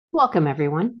Welcome,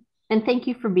 everyone, and thank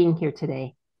you for being here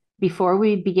today. Before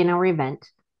we begin our event,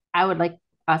 I would like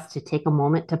us to take a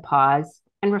moment to pause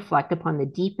and reflect upon the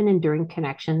deep and enduring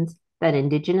connections that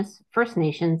Indigenous, First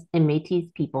Nations, and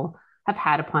Métis people have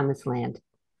had upon this land.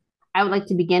 I would like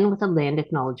to begin with a land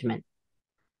acknowledgement.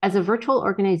 As a virtual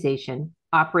organization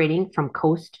operating from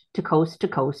coast to coast to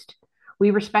coast,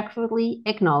 we respectfully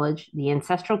acknowledge the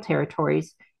ancestral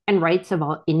territories and rights of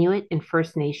all Inuit and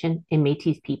First Nation and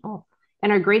Métis people,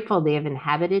 and are grateful they have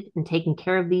inhabited and taken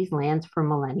care of these lands for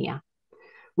millennia.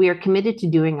 We are committed to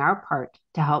doing our part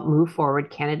to help move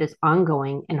forward Canada's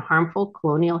ongoing and harmful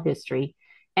colonial history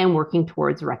and working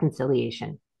towards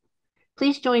reconciliation.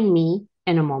 Please join me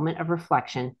in a moment of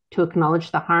reflection to acknowledge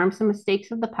the harms and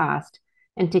mistakes of the past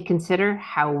and to consider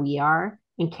how we are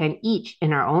and can each,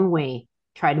 in our own way,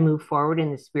 try to move forward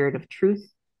in the spirit of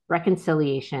truth,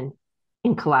 reconciliation,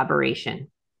 and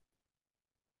collaboration.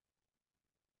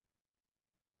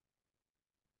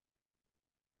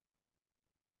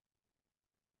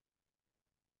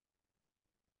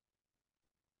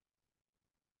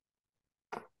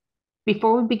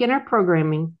 Before we begin our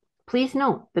programming, please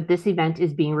note that this event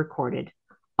is being recorded.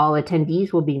 All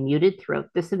attendees will be muted throughout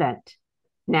this event.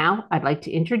 Now, I'd like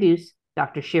to introduce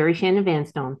Dr. Sherry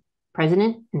Shannon-Vanstone,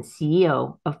 President and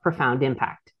CEO of Profound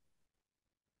Impact.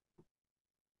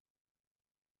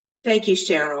 Thank you,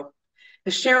 Cheryl.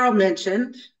 As Cheryl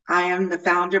mentioned, I am the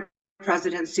founder,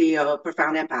 president, and CEO of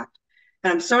Profound Impact,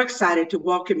 and I'm so excited to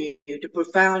welcome you to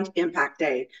Profound Impact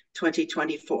Day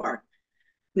 2024.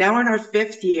 Now in our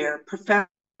fifth year, Profound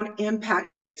Impact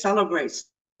celebrates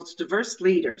diverse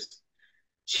leaders,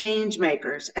 change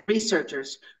makers, and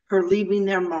researchers who are leaving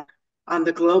their mark on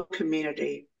the global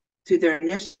community through their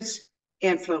initiatives,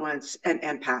 influence, and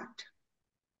impact.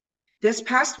 This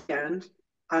past weekend,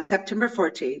 on September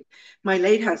 14th, my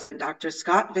late husband, Dr.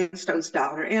 Scott Vanstone's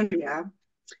daughter, Andrea,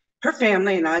 her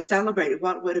family and I celebrated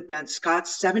what would have been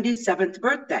Scott's 77th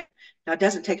birthday. Now, it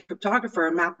doesn't take a photographer,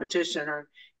 a mathematician, or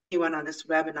anyone on this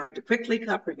webinar to quickly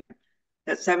comprehend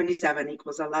that 77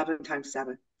 equals 11 times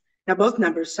 7. Now, both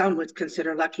numbers some would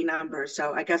consider lucky numbers,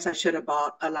 so I guess I should have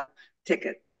bought a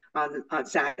ticket on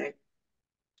Saturday.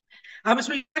 I was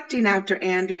reflecting after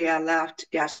Andrea left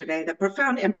yesterday that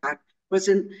Profound Impact was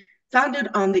founded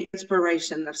on the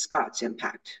inspiration of Scott's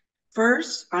impact.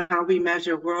 First, on how we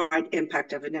measure worldwide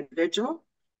impact of an individual,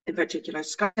 in particular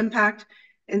Scott's impact,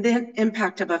 and then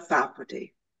impact of a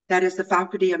faculty, that is the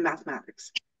Faculty of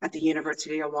Mathematics at the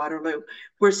University of Waterloo,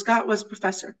 where Scott was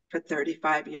professor for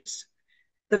 35 years.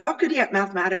 The Faculty of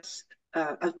Mathematics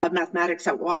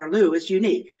at Waterloo is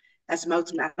unique, as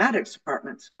most mathematics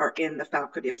departments are in the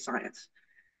Faculty of Science.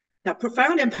 Now,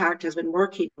 Profound Impact has been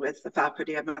working with the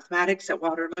Faculty of Mathematics at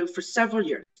Waterloo for several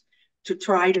years to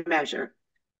try to measure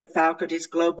the faculty's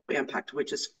global impact,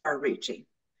 which is far-reaching.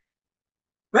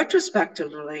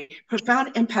 Retrospectively,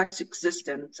 Profound Impact's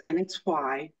existence and its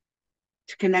why,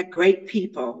 to connect great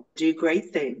people, do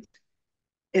great things,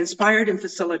 inspired and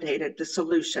facilitated the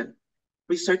solution,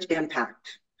 Research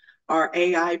Impact, our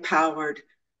AI-powered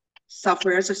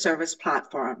software as a service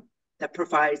platform that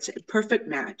provides a perfect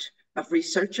match of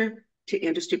researcher to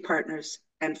industry partners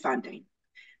and funding.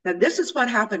 Now, this is what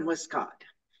happened with Scott.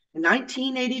 In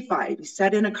 1985, he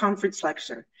sat in a conference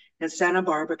lecture in Santa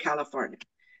Barbara, California,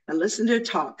 and listened to a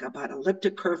talk about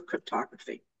elliptic curve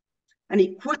cryptography. And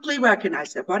he quickly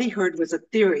recognized that what he heard was a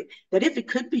theory that, if it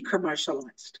could be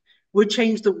commercialized, would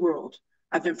change the world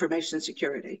of information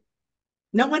security.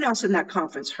 No one else in that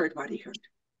conference heard what he heard.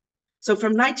 So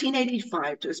from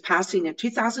 1985 to his passing in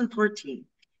 2014,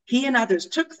 he and others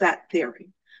took that theory,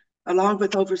 along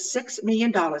with over $6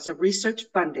 million of research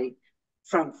funding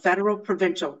from federal,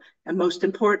 provincial, and most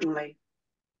importantly,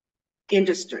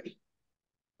 industry,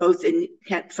 both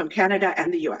from Canada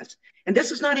and the US. And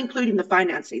this is not including the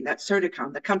financing that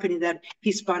Certicom, the company that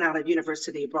he spun out of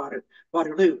University of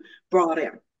Waterloo, brought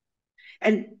in.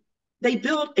 And they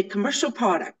built a commercial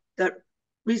product that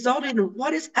resulted in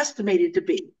what is estimated to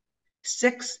be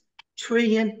 $6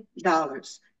 trillion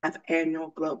of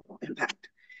annual global impact.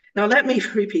 Now, let me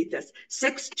repeat this,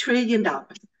 $6 trillion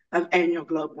of annual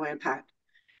global impact.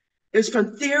 It's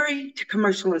from theory to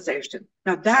commercialization.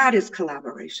 Now, that is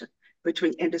collaboration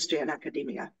between industry and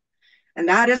academia. And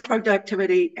that is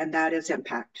productivity, and that is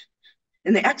impact.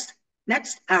 In the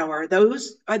next hour,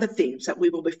 those are the themes that we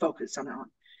will be focusing on.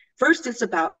 First, it's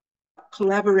about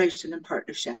collaboration and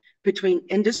partnership between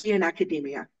industry and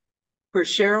academia, where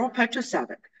Cheryl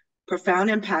Petrosevic, Profound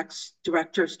Impact's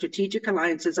Director of Strategic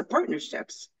Alliances and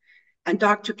Partnerships, and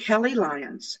Dr. Kelly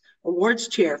Lyons, Awards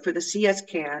Chair for the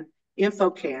CSCAN,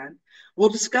 InfoCan, will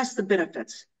discuss the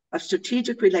benefits of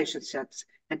strategic relationships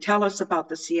and tell us about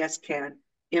the CSCAN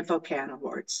InfoCan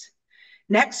Awards.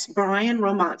 Next, Brian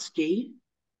Romansky,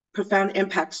 Profound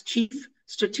Impact's Chief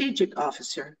Strategic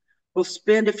Officer, will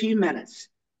spend a few minutes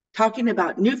talking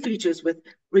about new features with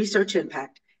Research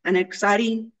Impact, an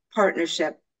exciting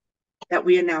partnership that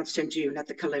we announced in June at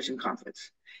the Collision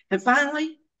Conference. And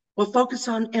finally, we'll focus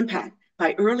on impact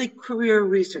by early career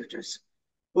researchers,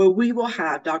 where we will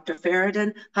have Dr.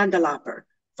 Feridun Handalaper,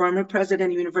 former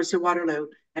president of University of Waterloo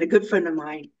and a good friend of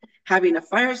mine, having a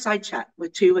fireside chat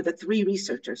with two of the three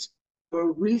researchers who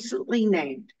were recently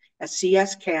named as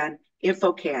CS-CAN,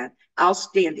 InfoCan,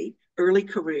 Outstanding Early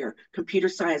Career Computer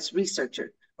Science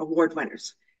Researcher Award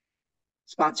winners,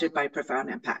 sponsored by Profound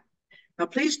Impact. Now,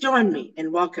 please join me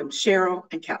in welcome Cheryl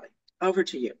and Kelly. Over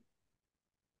to you.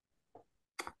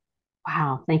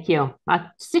 Wow, thank you.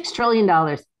 $6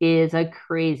 trillion is a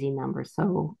crazy number.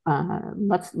 So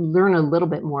let's learn a little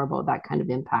bit more about that kind of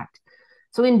impact.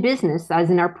 So in business, as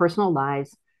in our personal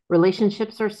lives,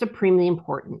 relationships are supremely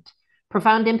important.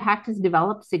 Profound Impact has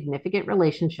developed significant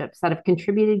relationships that have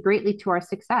contributed greatly to our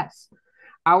success.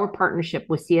 Our partnership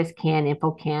with CS-CAN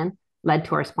InfoCan led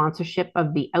to our sponsorship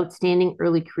of the Outstanding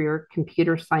Early Career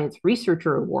Computer Science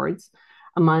Researcher Awards,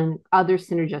 among other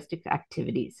synergistic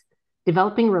activities.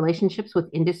 Developing relationships with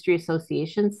industry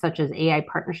associations such as AI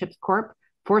Partnerships Corp,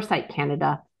 Foresight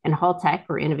Canada, and Haltech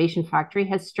or Innovation Factory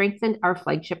has strengthened our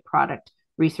flagship product,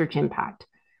 Research Impact,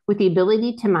 with the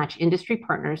ability to match industry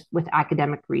partners with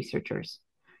academic researchers.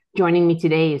 Joining me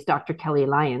today is Dr. Kelly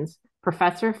Lyons,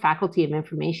 Professor, Faculty of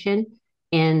Information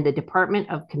in the Department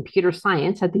of Computer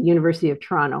Science at the University of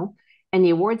Toronto, and the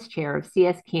Awards Chair of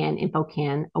CS-CAN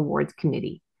InfoCan Awards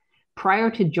Committee.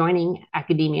 Prior to joining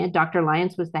academia, Dr.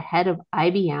 Lyons was the head of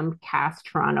IBM CAS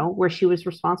Toronto, where she was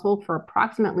responsible for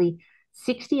approximately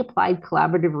 60 applied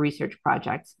collaborative research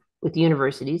projects with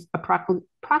universities,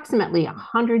 approximately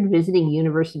 100 visiting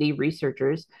university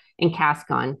researchers, and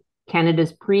CASCON,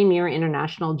 Canada's premier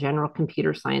international general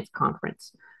computer science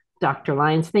conference. Dr.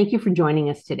 Lyons, thank you for joining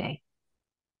us today.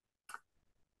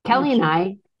 Kelly and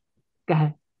I, go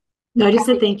ahead. No, I just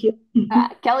said thank you.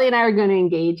 Kelly and I are going to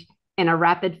engage in a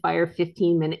rapid fire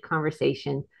 15-minute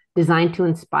conversation designed to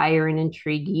inspire and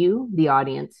intrigue you, the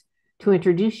audience, to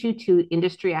introduce you to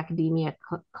industry academia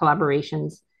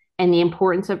collaborations and the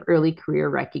importance of early career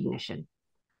recognition.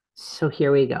 So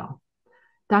here we go.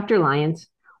 Dr. Lyons,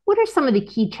 what are some of the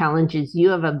key challenges you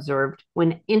have observed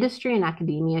when industry and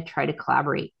academia try to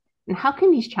collaborate, and how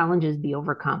can these challenges be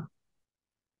overcome?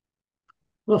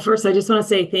 Well, first, I just want to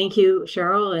say thank you,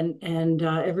 Cheryl, and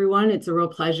everyone. It's a real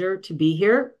pleasure to be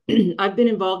here. I've been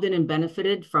involved in and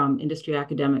benefited from industry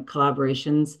academic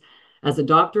collaborations as a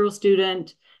doctoral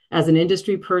student, as an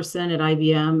industry person at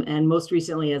IBM, and most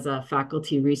recently as a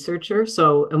faculty researcher.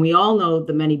 And we all know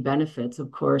the many benefits,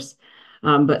 of course,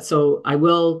 so I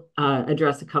will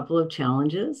address a couple of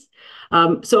challenges.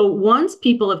 So once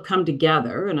people have come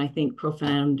together, and I think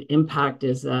Profound Impact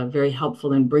is very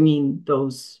helpful in bringing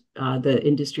those the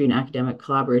industry and academic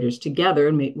collaborators together,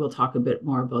 and we'll talk a bit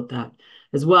more about that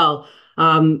as well.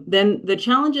 Then the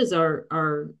challenges are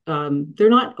they're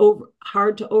not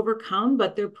hard to overcome,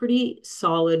 but they're pretty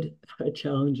solid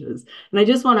challenges. And I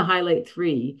just want to highlight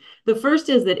three. The first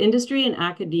is that industry and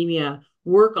academia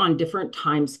work on different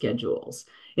time schedules.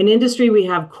 In industry, we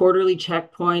have quarterly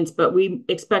checkpoints, but we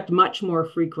expect much more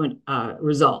frequent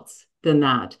results than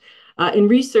that. In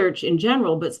research in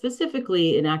general, but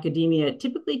specifically in academia, it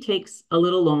typically takes a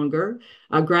little longer.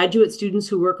 Graduate students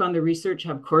who work on the research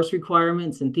have course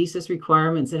requirements and thesis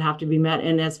requirements that have to be met.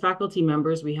 And as faculty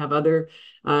members, we have other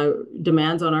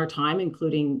demands on our time,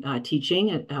 including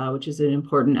teaching, which is an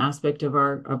important aspect of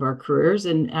our careers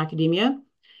in academia.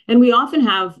 And we often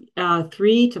have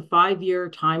 3 to 5 year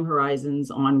time horizons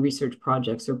on research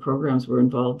projects or programs we're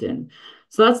involved in.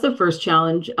 So that's the first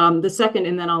challenge. The second,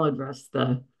 and then I'll address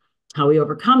how we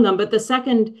overcome them. But the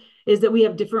second is that we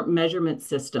have different measurement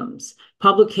systems.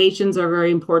 Publications are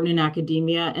very important in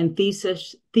academia, and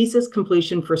thesis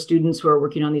completion for students who are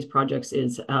working on these projects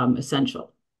is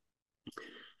essential.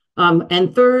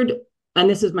 And third, and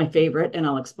this is my favorite, and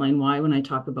I'll explain why when I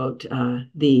talk about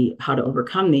how to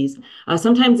overcome these.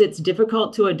 Sometimes it's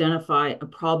difficult to identify a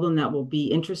problem that will be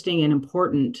interesting and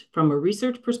important from a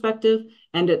research perspective,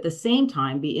 and at the same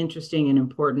time be interesting and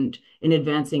important in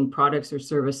advancing products or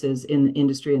services in the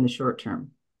industry in the short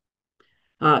term.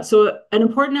 So an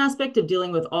important aspect of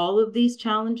dealing with all of these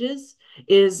challenges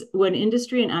is when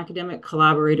industry and academic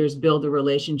collaborators build a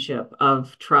relationship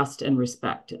of trust and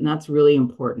respect. And that's really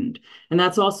important. And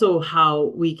that's also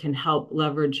how we can help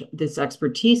leverage this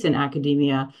expertise in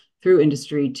academia through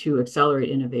industry to accelerate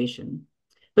innovation.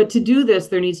 But to do this,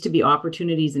 there needs to be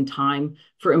opportunities and time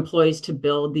for employees to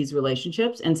build these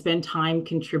relationships and spend time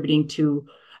contributing to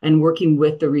and working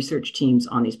with the research teams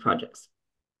on these projects.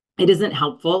 It isn't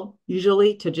helpful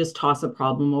usually to just toss a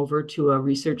problem over to a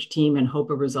research team and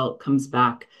hope a result comes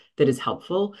back that is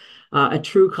helpful. A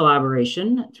true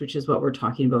collaboration, which is what we're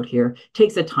talking about here,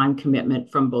 takes a time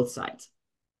commitment from both sides.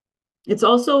 It's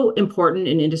also important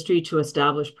in industry to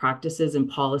establish practices and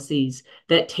policies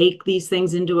that take these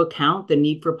things into account, the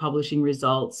need for publishing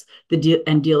results,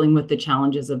 and dealing with the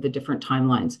challenges of the different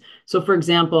timelines. So for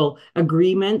example,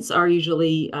 agreements are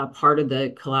usually part of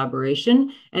the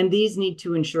collaboration, and these need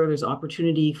to ensure there's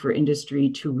opportunity for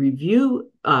industry to review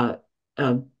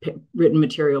written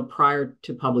material prior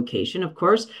to publication, of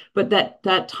course, but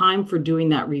that time for doing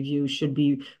that review should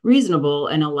be reasonable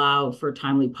and allow for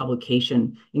timely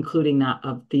publication, including that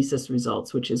of thesis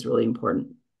results, which is really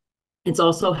important. It's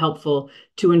also helpful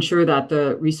to ensure that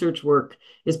the research work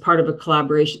is part of a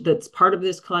collaboration, that's part of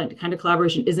this kind of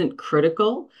collaboration isn't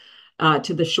critical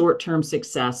to the short-term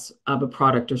success of a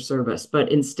product or service,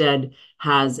 but instead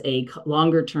has a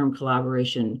longer-term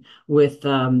collaboration with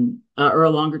or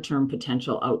a longer-term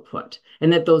potential output,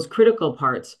 and that those critical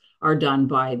parts are done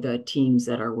by the teams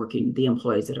that are working, the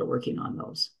employees that are working on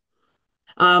those.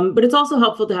 But it's also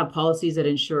helpful to have policies that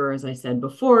ensure, as I said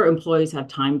before, employees have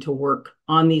time to work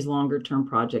on these longer-term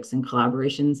projects and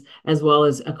collaborations, as well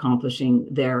as accomplishing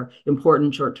their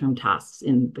important short-term tasks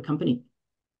in the company.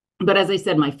 But as I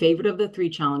said, my favorite of the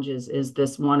three challenges is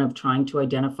this one of trying to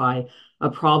identify a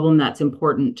problem that's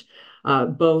important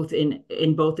both in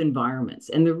both environments.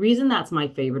 And the reason that's my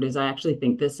favorite is I actually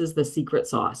think this is the secret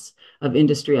sauce of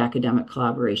industry academic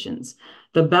collaborations.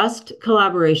 The best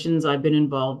collaborations I've been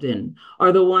involved in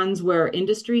are the ones where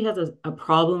industry has a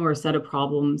problem or a set of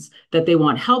problems that they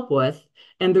want help with,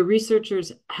 and the researcher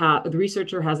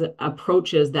has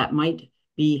approaches that might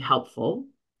be helpful.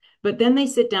 But then they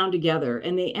sit down together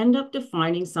and they end up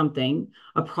defining something,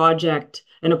 a project,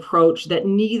 an approach that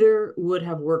neither would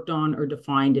have worked on or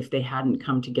defined if they hadn't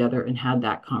come together and had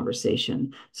that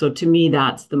conversation. So to me,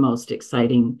 that's the most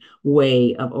exciting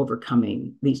way of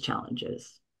overcoming these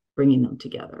challenges, bringing them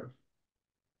together.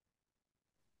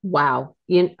 Wow.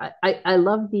 I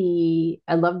love the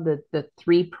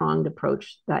three-pronged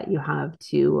approach that you have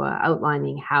to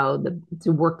outlining how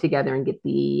to work together and get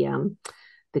the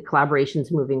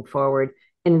collaborations moving forward,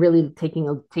 and really taking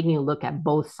a look at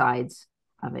both sides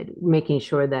of it, making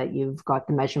sure that you've got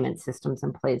the measurement systems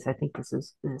in place. I think this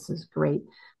is great.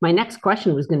 My next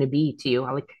question was going to be to you,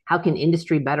 like, how can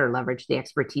industry better leverage the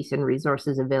expertise and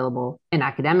resources available in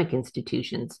academic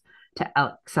institutions to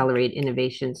accelerate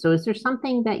innovation? So is there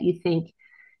something that you think,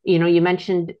 you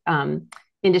mentioned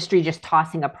industry just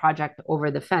tossing a project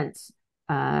over the fence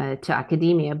to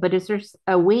academia, but is there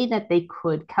a way that they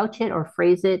could couch it or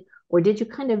phrase it, or did you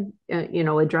kind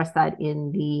of address that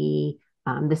in the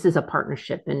this is a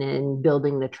partnership and in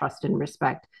building the trust and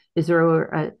respect? Is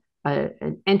there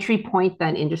an entry point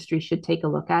that industry should take a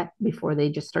look at before they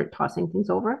just start tossing things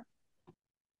over?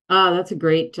 That's a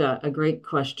great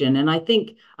question, and I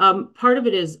think part of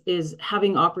it is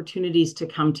having opportunities to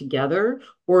come together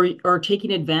or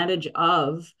taking advantage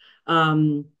of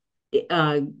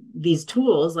these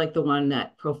tools like the one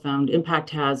that Profound Impact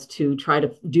has to try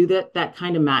to do that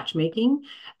kind of matchmaking,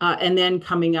 and then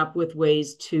coming up with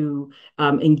ways to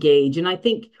engage. And I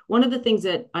think one of the things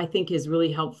that I think is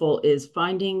really helpful is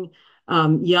finding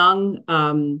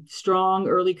young, strong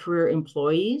early career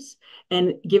employees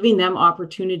and giving them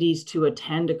opportunities to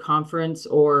attend a conference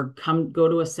or go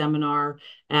to a seminar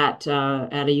at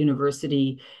a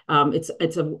university.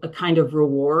 It's a kind of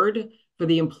reward for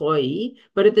the employee,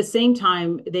 but at the same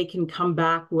time, they can come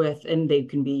back with, and they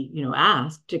can be,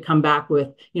 asked to come back with,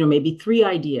 maybe 3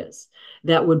 ideas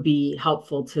that would be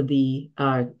helpful to the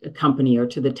company or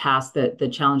to the task the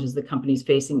challenges the company's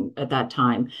facing at that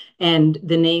time, and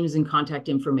the names and contact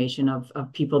information of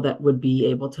people that would be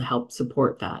able to help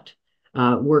support that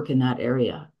work in that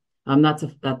area.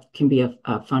 That can be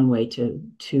a fun way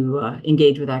to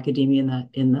engage with academia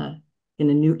in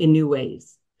new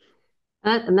ways.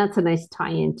 And that's a nice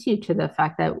tie-in too to the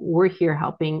fact that we're here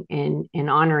helping in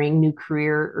honoring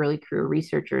early career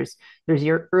researchers. There's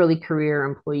your early career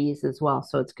employees as well,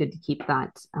 so it's good to keep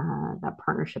that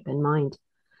partnership in mind.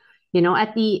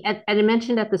 I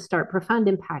mentioned at the start, Profound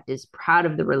Impact is proud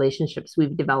of the relationships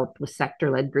we've developed with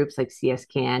sector-led groups like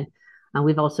CSCAN.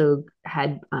 We've also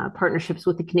had partnerships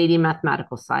with the Canadian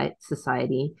Mathematical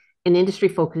Society and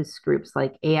industry-focused groups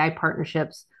like AI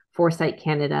Partnerships, Foresight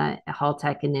Canada,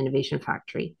 Haltech, and Innovation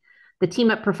Factory. The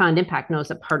team at Profound Impact knows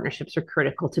that partnerships are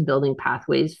critical to building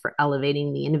pathways for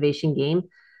elevating the innovation game.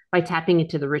 by tapping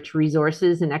into the rich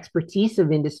resources and expertise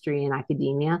of industry and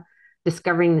academia,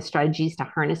 discovering the strategies to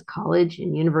harness college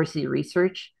and university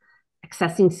research,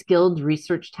 accessing skilled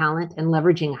research talent, and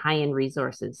leveraging high-end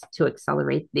resources to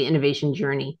accelerate the innovation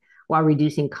journey while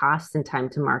reducing costs and time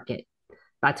to market.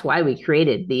 That's why we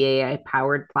created the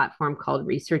AI-powered platform called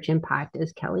Research Impact,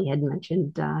 as Kelly had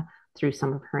mentioned through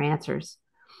some of her answers.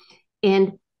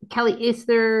 And Kelly, is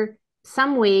there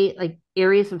some way, like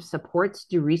areas of supports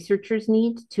do researchers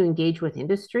need to engage with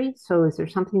industry? So is there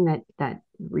something that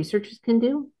researchers can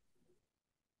do?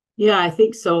 Yeah, I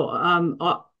think so.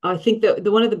 I think that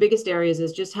one of the biggest areas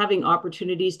is just having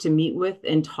opportunities to meet with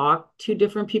and talk to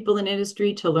different people in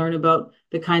industry to learn about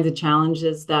the kinds of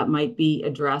challenges that might be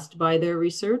addressed by their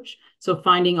research. So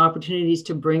finding opportunities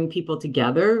to bring people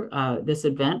together, this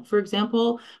event, for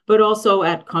example, but also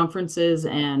at conferences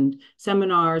and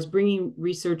seminars, bringing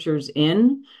researchers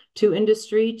in to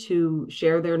industry to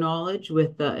share their knowledge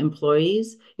with the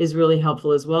employees is really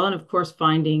helpful as well. And of course,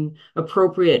 finding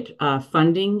appropriate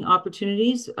funding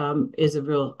opportunities is a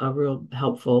real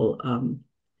helpful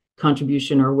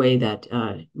contribution or way that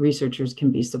researchers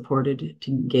can be supported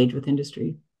to engage with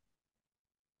industry.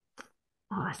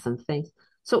 Awesome, thanks.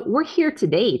 So we're here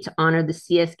today to honor the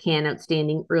CS-CAN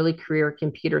Outstanding Early Career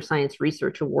Computer Science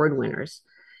Research Award winners.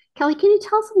 Kelly, can you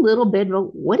tell us a little bit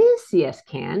about what is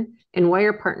CS-CAN and why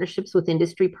are partnerships with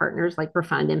industry partners like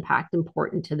Profound Impact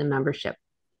important to the membership?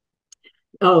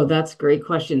 Oh, that's a great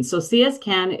question. So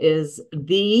CS-CAN is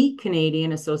the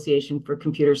Canadian Association for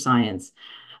Computer Science.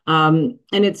 And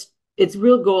its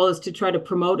real goal is to try to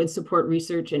promote and support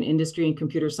research and industry in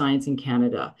computer science in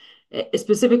Canada.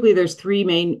 Specifically, there's three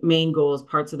main goals,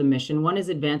 parts of the mission. One is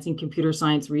advancing computer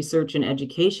science research and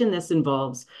education. This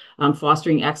involves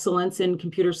fostering excellence in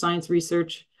computer science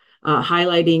research,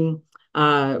 highlighting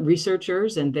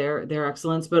researchers and their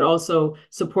excellence, but also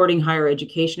supporting higher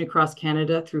education across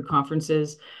Canada through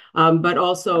conferences, but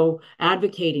also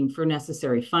advocating for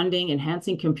necessary funding,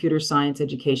 enhancing computer science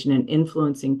education, and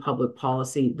influencing public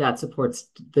policy that supports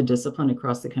the discipline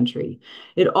across the country.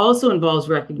 It also involves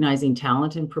recognizing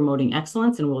talent and promoting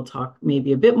excellence, and we'll talk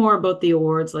maybe a bit more about the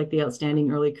awards like the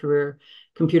Outstanding Early Career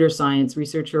Computer Science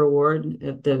Researcher Award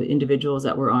of the individuals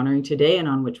that we're honoring today and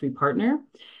on which we partner.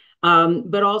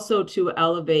 But also to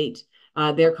elevate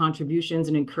their contributions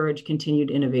and encourage continued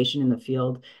innovation in the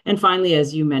field. And finally,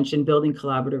 as you mentioned, building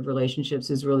collaborative relationships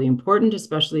is really important,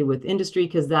 especially with industry,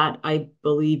 because that, I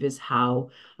believe, is how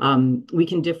we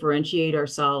can differentiate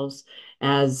ourselves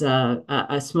as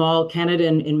a small Canada.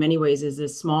 In many ways is a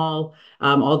small,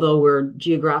 although we're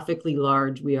geographically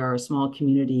large, we are a small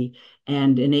community,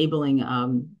 and enabling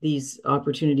these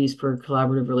opportunities for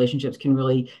collaborative relationships can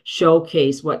really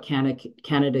showcase what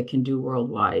Canada can do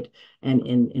worldwide and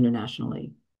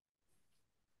internationally.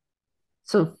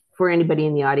 So for anybody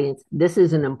in the audience, this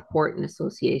is an important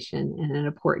association and an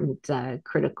important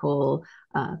critical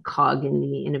cog in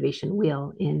the innovation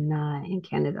wheel in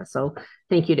Canada. So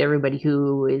thank you to everybody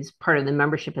who is part of the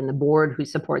membership and the board who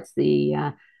supports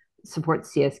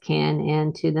CS-CAN,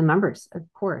 and to the members, of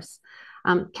course.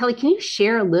 Kelly, can you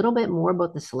share a little bit more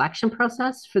about the selection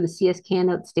process for the CS-CAN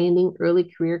Outstanding Early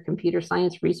Career Computer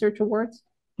Science Research Awards?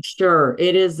 Sure.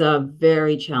 It is a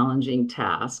very challenging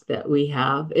task that we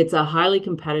have. It's a highly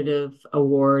competitive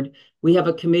award. We have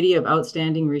a committee of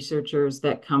outstanding researchers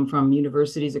that come from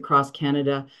universities across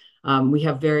Canada. We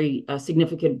have very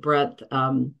significant breadth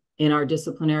in our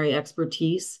disciplinary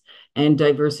expertise and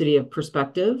diversity of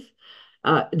perspective.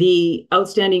 The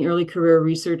outstanding early career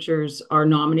researchers are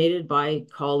nominated by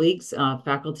colleagues,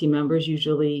 faculty members,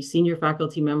 usually senior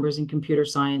faculty members in computer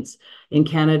science in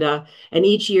Canada. And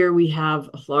each year we have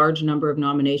a large number of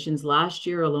nominations. Last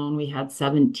year alone, we had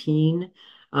 17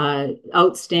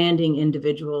 outstanding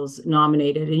individuals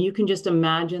nominated. And you can just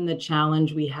imagine the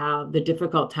challenge we have, the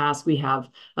difficult task we have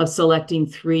of selecting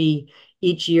 3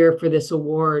 each year for this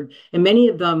award. And many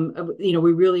of them, we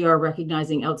really are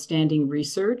recognizing outstanding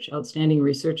research, outstanding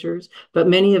researchers, but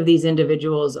many of these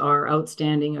individuals are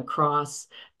outstanding across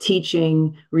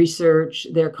teaching, research,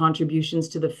 their contributions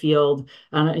to the field.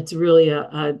 It's really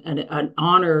an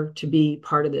honor to be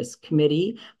part of this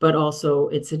committee, but also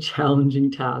it's a challenging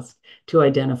task to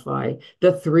identify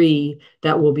the 3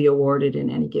 that will be awarded in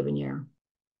any given year.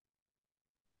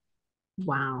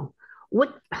 Wow.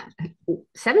 What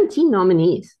 17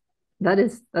 nominees?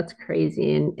 That's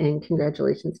crazy, and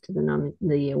congratulations to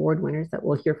the award winners that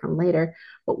we'll hear from later.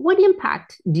 But what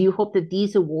impact do you hope that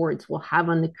these awards will have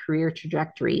on the career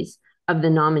trajectories of the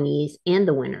nominees and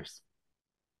the winners?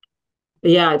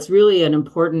 Yeah, it's really an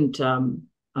important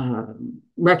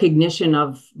recognition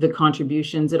of the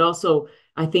contributions. It also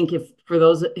I think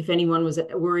if anyone was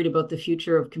worried about the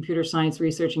future of computer science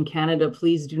research in Canada,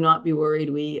 please do not be worried.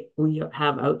 We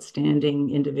have outstanding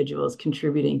individuals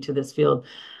contributing to this field.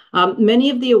 Many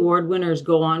of the award winners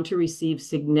go on to receive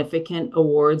significant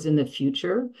awards in the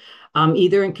future,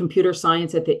 either in computer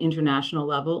science at the international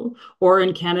level or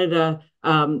in Canada,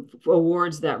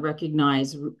 awards that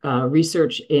recognize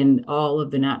research in all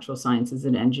of the natural sciences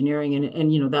and engineering.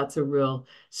 And that's a real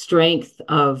strength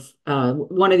of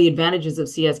one of the advantages of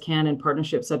CS-CAN and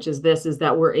partnerships such as this is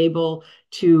that we're able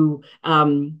to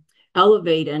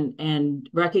elevate and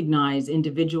recognize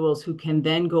individuals who can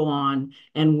then go on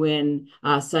and win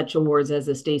such awards as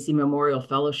a Stacy Memorial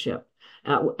Fellowship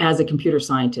as a computer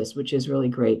scientist, which is really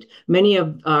great. Many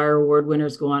of our award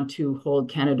winners go on to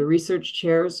hold Canada Research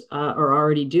Chairs or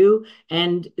already do,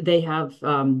 and they have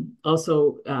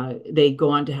they go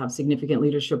on to have significant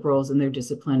leadership roles in their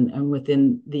discipline and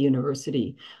within the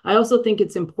university. I also think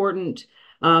it's important.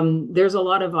 There's a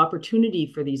lot of opportunity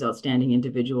for these outstanding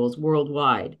individuals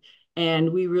worldwide.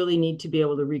 And we really need to be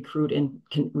able to recruit and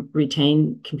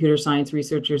retain computer science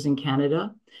researchers in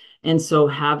Canada. And so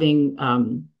having,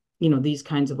 these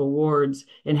kinds of awards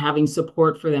and having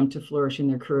support for them to flourish in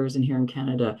their careers and here in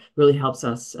Canada really helps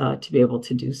us to be able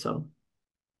to do so.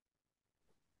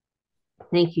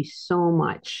 Thank you so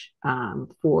much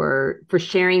for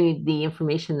sharing the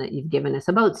information that you've given us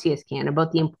about CS-CAN,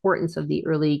 about the importance of the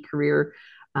early career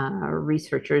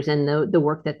researchers and the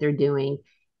work that they're doing.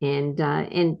 And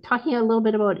talking a little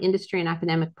bit about industry and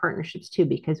academic partnerships too,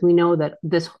 because we know that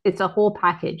it's a whole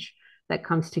package that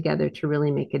comes together to really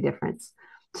make a difference.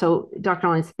 So, Dr.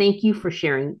 Lyons, thank you for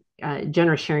sharing,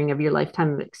 generous sharing of your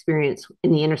lifetime of experience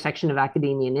in the intersection of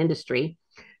academia and industry.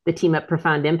 The team at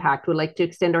Profound Impact would like to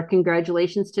extend our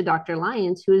congratulations to Dr.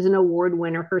 Lyons, who is an award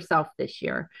winner herself this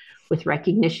year, with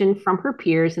recognition from her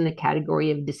peers in the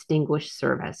category of distinguished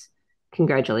service.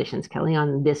 Congratulations, Kelly,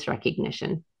 on this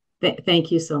recognition.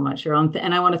 Thank you so much, Cheryl.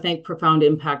 And I want to thank Profound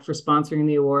Impact for sponsoring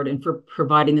the award and for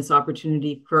providing this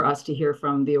opportunity for us to hear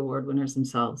from the award winners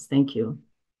themselves. Thank you.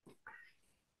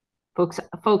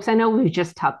 Folks, I know we've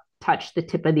just touched the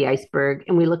tip of the iceberg,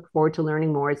 and we look forward to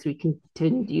learning more as we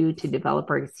continue to develop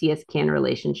our CS-CAN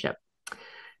relationship.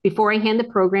 Before I hand the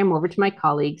program over to my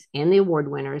colleagues and the award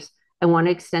winners, I want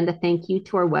to extend a thank you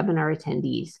to our webinar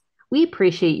attendees. We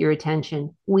appreciate your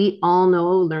attention. We all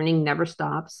know learning never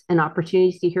stops, and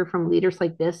opportunities to hear from leaders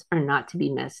like this are not to be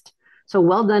missed. So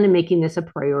well done in making this a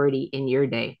priority in your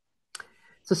day.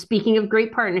 So speaking of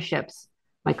great partnerships,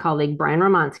 my colleague Brian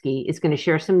Romansky is going to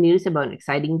share some news about an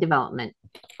exciting development.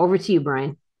 Over to you,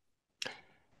 Brian.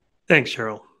 Thanks,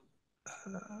 Cheryl.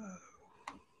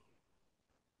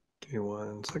 Give me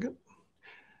 1 second.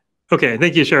 Okay,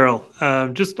 thank you, Cheryl.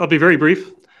 I'll be very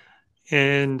brief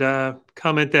and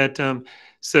comment that,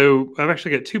 so I've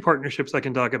actually got 2 partnerships I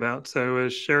can talk about. So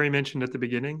as Sherry mentioned at the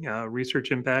beginning,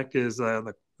 Research Impact is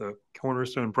the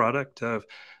cornerstone product of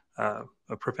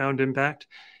a Profound Impact.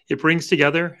 It brings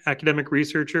together academic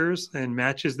researchers and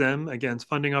matches them against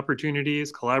funding opportunities,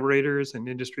 collaborators, and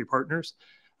industry partners.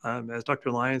 As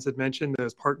Dr. Lyons had mentioned,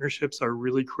 those partnerships are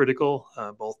really critical,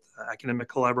 both academic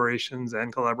collaborations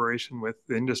and collaboration with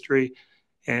the industry,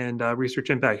 and Research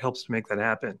Impact helps to make that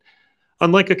happen.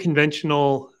 Unlike a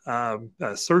conventional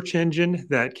search engine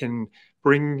that can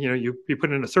bring, you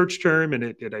put in a search term and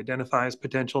it identifies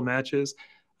potential matches,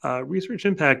 Research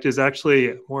Impact is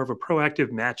actually more of a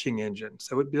proactive matching engine.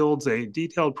 So it builds a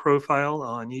detailed profile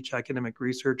on each academic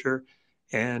researcher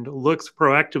and looks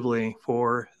proactively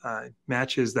for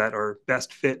matches that are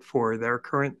best fit for their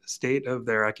current state of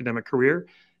their academic career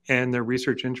and their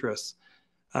research interests.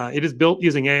 It is built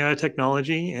using AI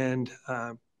technology, and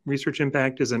Research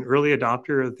Impact is an early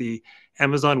adopter of the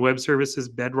Amazon Web Services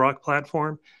Bedrock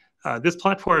platform. This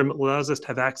platform allows us to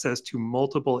have access to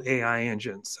multiple AI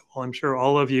engines. Well, I'm sure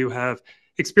all of you have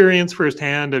experience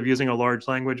firsthand of using a large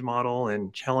language model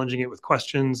and challenging it with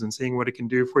questions and seeing what it can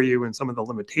do for you and some of the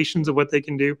limitations of what they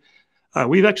can do.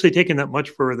 We've actually taken that much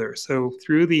further. So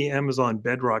through the Amazon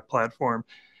Bedrock platform,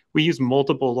 we use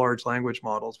multiple large language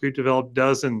models. We've developed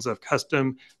dozens of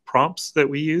custom prompts that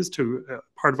we use to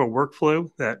part of a workflow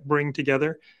that bring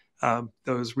together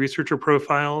those researcher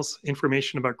profiles,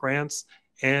 information about grants,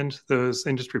 and those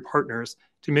industry partners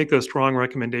to make those strong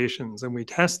recommendations. And we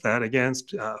test that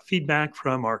against feedback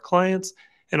from our clients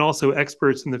and also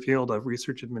experts in the field of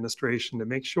research administration to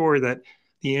make sure that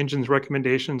the engine's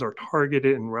recommendations are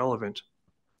targeted and relevant.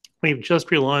 We've just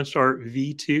relaunched our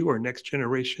V2, or next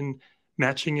generation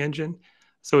matching engine.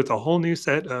 So it's a whole new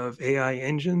set of AI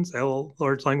engines,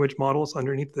 large language models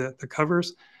underneath the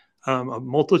covers. a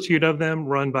multitude of them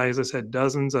run by, as I said,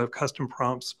 dozens of custom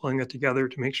prompts, pulling it together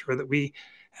to make sure that we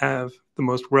have the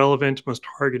most relevant, most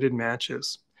targeted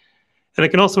matches. And I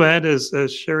can also add, as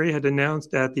Sherry had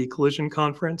announced at the Collision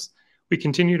Conference, we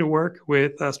continue to work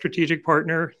with a strategic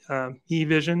partner,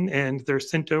 eVision, and their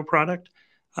Cinto product.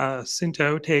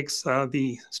 Cinto takes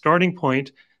the starting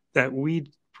point that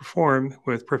we perform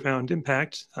with Profound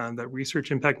Impact, that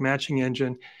research impact matching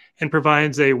engine, and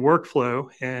provides a workflow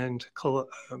and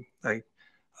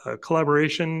a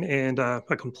collaboration and a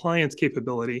compliance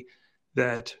capability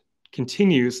that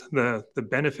continues the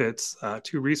benefits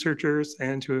to researchers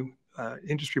and to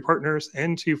industry partners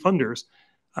and to funders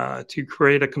to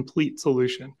create a complete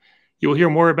solution. You'll hear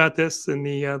more about this in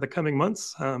the coming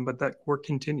months, but that work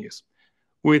continues.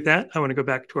 With that, I want to go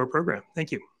back to our program.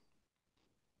 Thank you.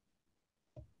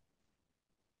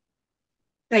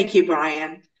 Thank you,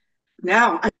 Brian.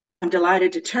 Now, I'm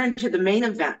delighted to turn to the main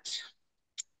event,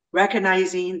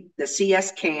 recognizing the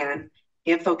CS-CAN,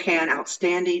 InfoCAN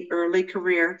Outstanding Early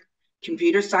Career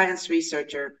Computer Science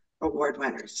Researcher Award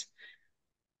winners.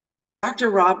 Dr.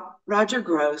 Roger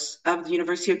Gross of the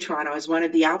University of Toronto is one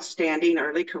of the outstanding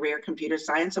early career computer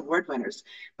science award winners,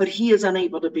 but he is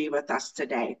unable to be with us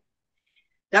today.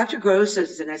 Dr. Gross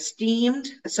is an esteemed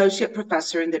associate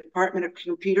professor in the Department of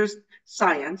Computer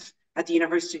Science at the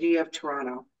University of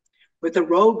Toronto. With a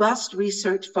robust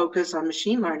research focus on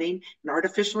machine learning and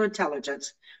artificial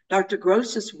intelligence, Dr.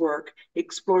 Gross's work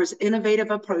explores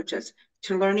innovative approaches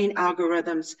to learning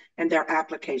algorithms and their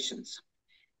applications.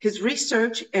 His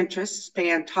research interests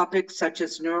span topics such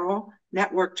as neural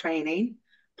network training,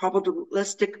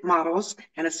 probabilistic models,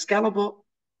 and scalable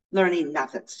learning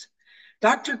methods.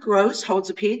 Dr. Gross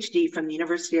holds a PhD from the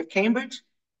University of Cambridge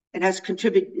and has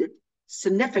contributed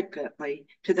significantly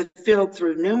to the field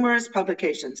through numerous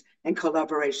publications and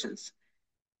collaborations.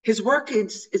 His work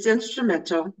is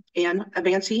instrumental in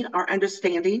advancing our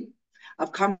understanding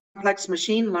of complex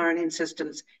machine learning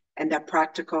systems and their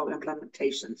practical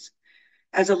implementations.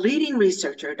 As a leading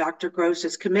researcher, Dr. Gross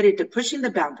is committed to pushing the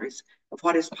boundaries of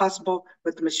what is possible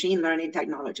with machine learning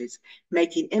technologies,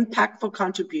 making impactful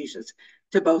contributions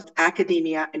to both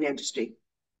academia and industry.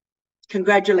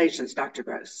 Congratulations, Dr.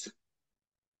 Gross.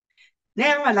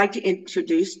 Now I'd like to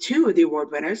introduce two of the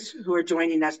award winners who are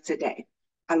joining us today,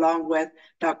 along with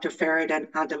Dr. Faridun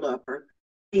Handalouper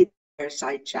in their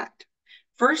side chat.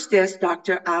 First is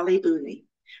Dr. Ali Ouni,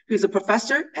 who's a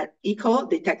professor at École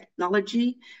de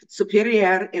Technologie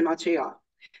Supérieure in Montreal,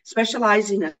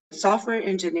 specializing in software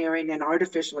engineering and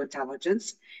artificial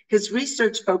intelligence. His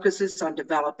research focuses on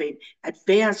developing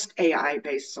advanced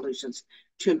AI-based solutions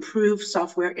to improve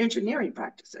software engineering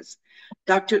practices.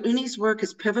 Dr. Ouni's work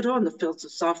is pivotal in the fields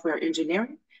of software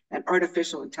engineering and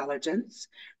artificial intelligence,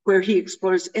 where he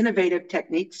explores innovative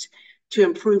techniques to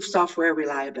improve software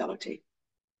reliability.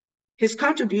 His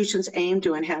contributions aim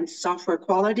to enhance software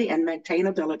quality and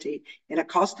maintainability in a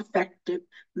cost-effective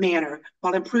manner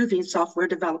while improving software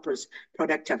developers'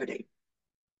 productivity.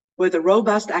 With a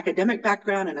robust academic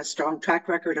background and a strong track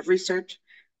record of research,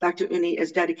 Dr. Ouni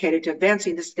is dedicated to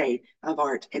advancing the state of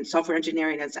art in software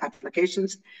engineering and its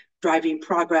applications, driving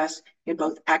progress in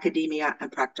both academia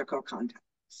and practical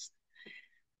contexts.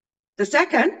 The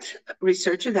second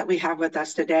researcher that we have with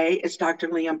us today is Dr.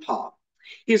 Liam Paul.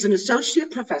 He is an associate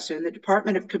professor in the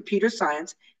Department of Computer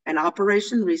Science and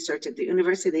Operation Research at the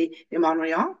Université de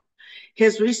Montréal.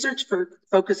 His research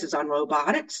focuses on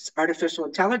robotics, artificial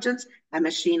intelligence, and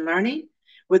machine learning,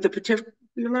 with a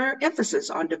particular emphasis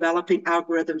on developing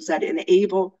algorithms that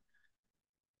enable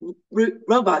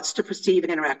robots to perceive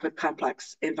and interact with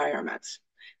complex environments.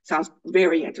 Sounds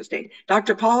very interesting.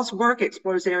 Dr. Paul's work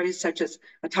explores areas such as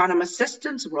autonomous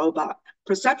systems, robot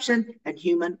perception, and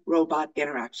human-robot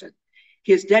interaction.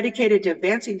 He is dedicated to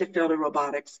advancing the field of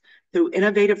robotics through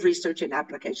innovative research and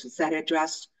applications that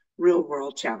address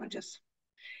real-world challenges.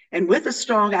 And with a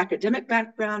strong academic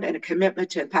background and a commitment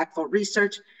to impactful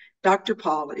research, Dr.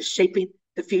 Paul is shaping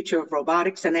the future of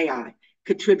robotics and AI,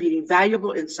 contributing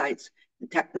valuable insights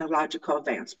and technological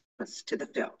advancements to the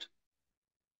field.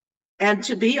 And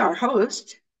to be our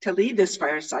host, to lead this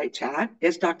fireside chat,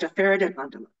 is Dr. Faridun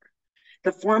Handalouper,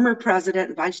 the former president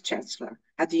and vice chancellor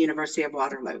at the University of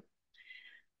Waterloo.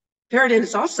 Faridun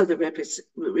is also the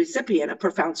recipient of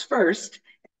Profound's first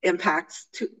Impacts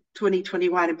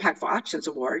 2021 Impactful Actions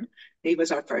Award. He was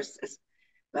our first,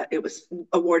 but it was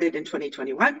awarded in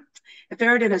 2021. And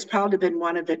Faridun is proud to have been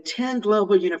one of the 10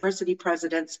 global university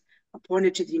presidents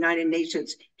appointed to the United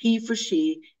Nations He for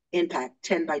She Impact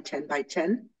 10 by 10 by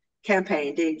 10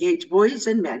 campaign to engage boys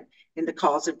and men in the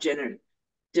cause of gender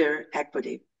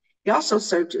equity. He also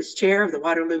served as chair of the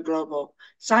Waterloo Global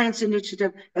science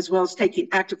initiative, as well as taking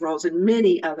active roles in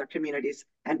many other communities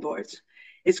and boards.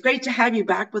 It's great to have you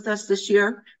back with us this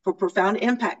year for Profound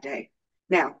Impact Day.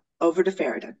 Now, over to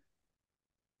Faridun.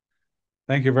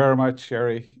 Thank you very much,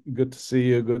 Sherry. Good to see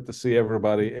you. Good to see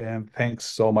everybody. And thanks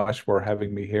so much for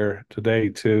having me here today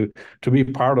to be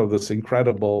part of this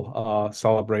incredible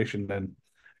celebration and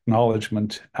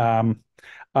acknowledgement.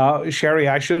 Sherry,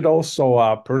 I should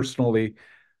also personally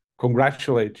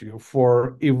congratulate you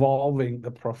for evolving the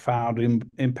Profound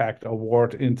Impact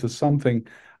Award into something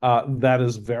that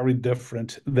is very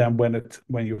different than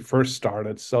when you first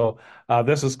started. So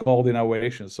this is called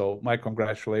innovation. So my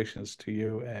congratulations to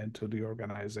you and to the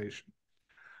organization.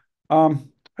 I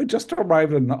just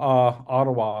arrived in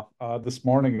Ottawa this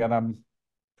morning, and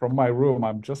from my room,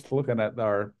 I'm just looking at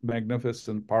our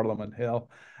magnificent Parliament Hill,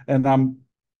 and I'm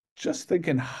just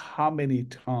thinking how many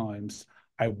times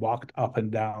I walked up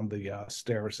and down the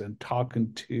stairs and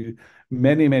talking to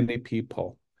many, many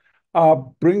people,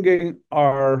 bringing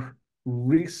our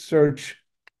research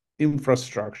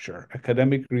infrastructure,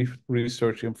 academic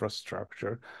research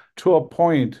infrastructure, to a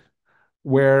point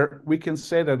where we can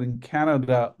say that in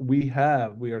Canada, we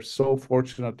are so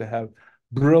fortunate to have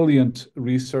brilliant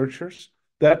researchers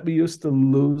that we used to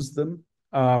lose them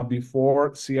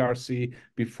before CRC,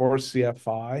 before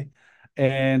CFI.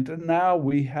 And now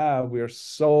we are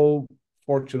so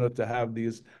fortunate to have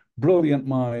these brilliant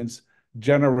minds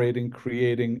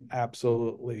creating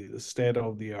absolutely the state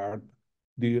of the art,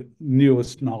 the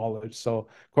newest knowledge. So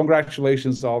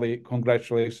congratulations, Ollie.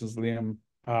 Congratulations, Liam.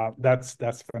 That's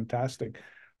fantastic.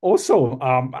 Also,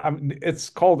 it's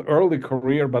called early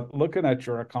career, but looking at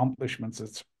your accomplishments,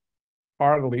 it's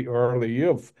hardly early.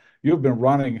 You've been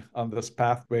running on this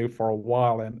pathway for a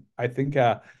while, and I think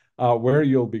where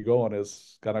you'll be going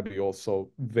is going to be also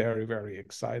very, very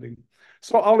exciting.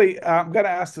 So, Ollie, I'm going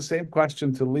to ask the same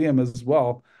question to Liam as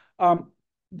well.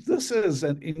 This is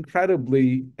an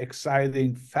incredibly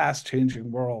exciting,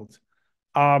 fast-changing world.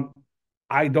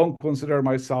 I don't consider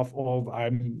myself old.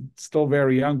 I'm still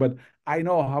very young, but I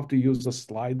know how to use a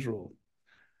slide rule.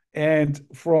 And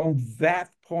from that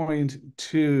point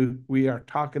we are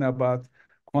talking about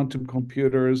quantum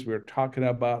computers, we're talking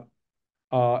about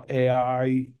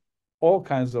AI, all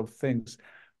kinds of things.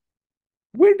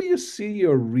 Where do you see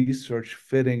your research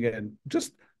fitting in?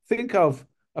 Just think of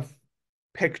a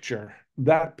picture,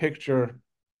 that picture,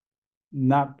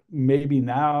 not maybe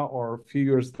now or a few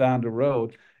years down the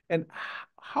road, and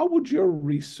how would your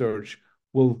research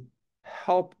will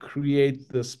help create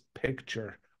this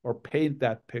picture or paint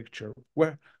that picture?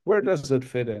 Where does it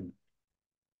fit in?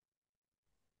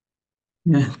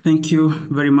 Yeah, thank you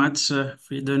very much,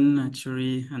 Faridun,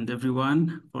 Churi, and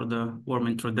everyone for the warm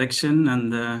introduction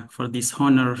and for this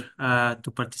honor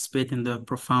to participate in the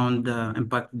Profound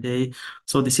Impact Day.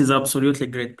 So this is absolutely a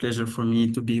great pleasure for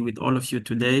me to be with all of you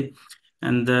today.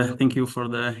 And thank you for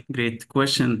the great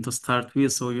question to start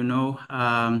with. So,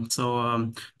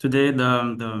 today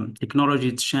the technology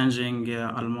is changing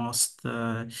almost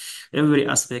every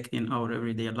aspect in our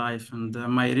everyday life. And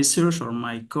my research or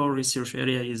my core research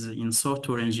area is in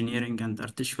software engineering and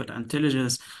artificial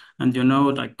intelligence. And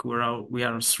we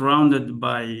are surrounded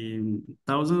by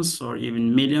thousands or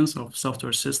even millions of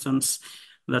software systems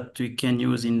that we can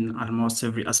use in almost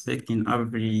every aspect in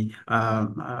every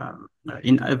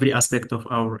aspect of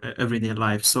our everyday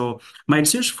life. So my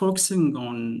research focusing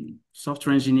on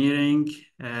software engineering,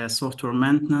 software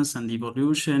maintenance and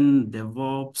evolution,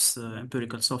 DevOps,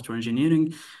 empirical software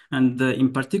engineering, and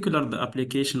in particular the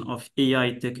application of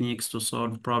AI techniques to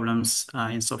solve problems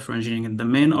in software engineering. And the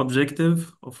main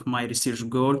objective of my research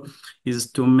goal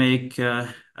is to make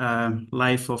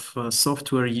life of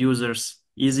software users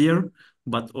easier,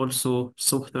 but also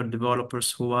software developers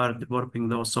who are developing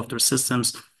those software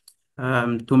systems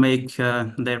to make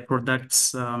their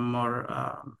products more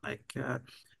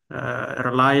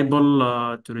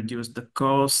reliable, to reduce the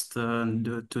cost,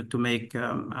 to make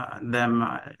them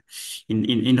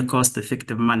in a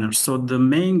cost-effective manner. So the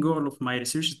main goal of my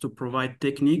research is to provide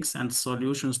techniques and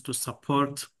solutions to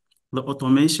support the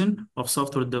automation of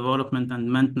software development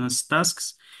and maintenance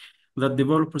tasks that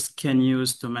developers can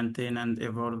use to maintain and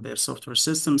evolve their software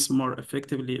systems more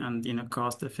effectively and in a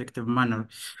cost-effective manner.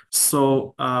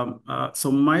 So,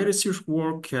 my research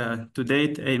work to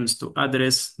date aims to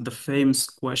address the famous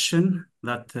question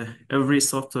that every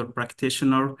software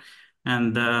practitioner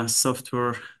and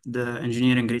the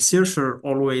engineering researcher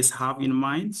always have in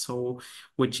mind. So,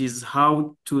 which is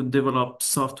how to develop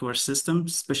software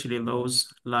systems, especially those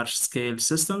large-scale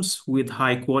systems with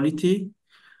high quality,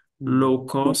 low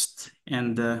cost,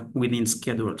 and within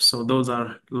schedule. So those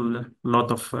are a lot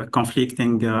of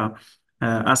conflicting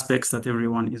aspects that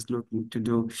everyone is looking to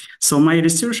do. So my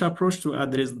research approach to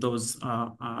address those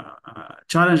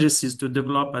challenges is to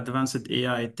develop advanced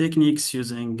AI techniques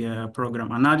using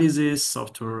program analysis,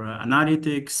 software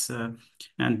analytics,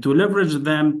 and to leverage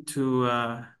them to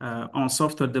on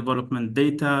software development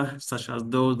data, such as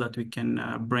those that we can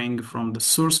bring from the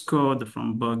source code,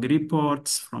 from bug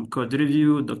reports, from code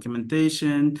review,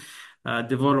 documentation,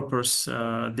 developers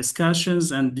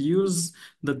discussions, and use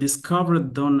the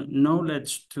discovered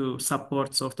knowledge to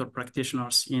support software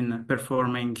practitioners in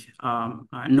performing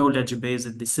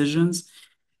knowledge-based decisions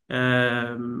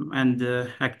and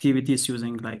activities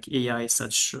using like AI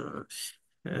such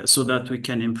so that we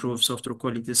can improve software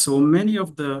quality. So many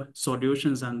of the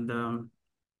solutions and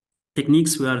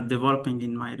techniques we are developing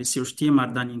in my research team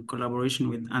are done in collaboration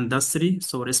with industry.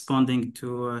 So responding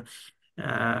to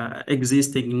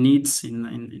existing needs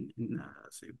in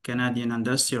Canadian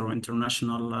industry or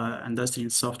international industry in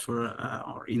software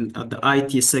or in the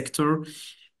IT sector.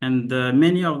 And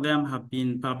many of them have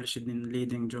been published in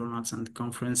leading journals and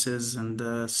conferences and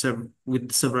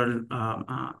with several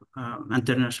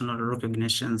international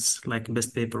recognitions like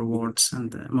Best Paper Awards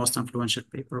and Most Influential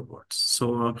Paper Awards.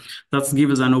 So that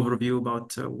gives an overview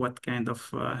about what kind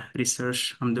of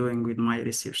research I'm doing with my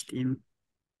research team.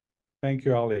 Thank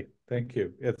you, Ali. Thank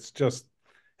you. It's just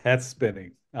head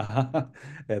spinning.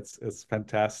 It's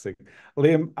fantastic.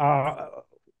 Liam,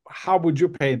 how would you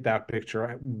paint that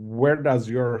picture? Where does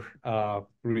your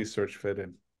research fit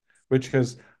in? Which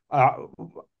is,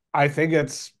 I think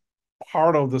it's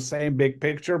part of the same big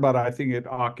picture, but I think it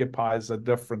occupies a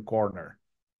different corner.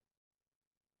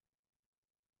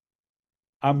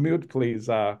 Unmute, please,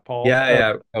 Paul.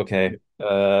 Yeah. Okay.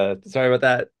 Sorry about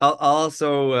that. I'll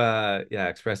also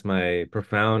express my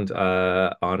profound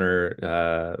honor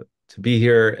to be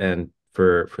here and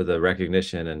for the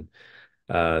recognition,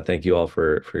 and thank you all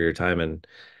for your time and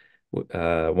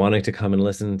wanting to come and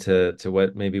listen to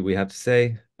what maybe we have to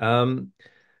say.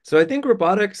 So I think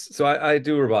robotics, so I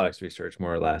do robotics research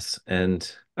more or less, and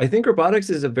I think robotics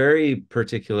is a very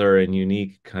particular and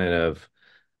unique kind of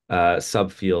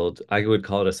subfield. I would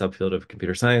call it a subfield of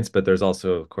computer science, but there's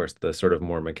also, of course, the sort of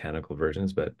more mechanical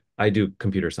versions, but I do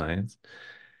computer science.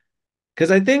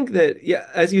 Because I think that, yeah,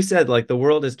 as you said, like the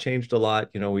world has changed a lot.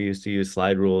 You know, we used to use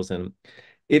slide rules, and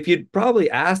if you'd probably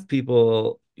asked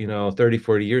people, 30,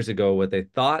 40 years ago what they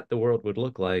thought the world would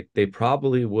look like, they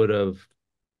probably would have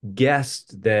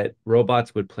guessed that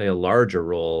robots would play a larger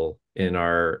role in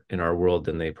our world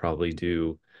than they probably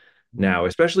do now,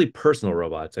 especially personal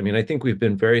robots. I mean, I think we've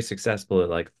been very successful at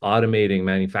like automating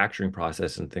manufacturing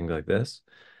process and things like this.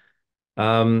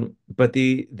 But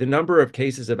the number of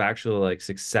cases of actual like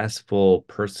successful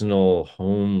personal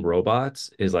home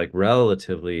robots is like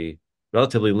relatively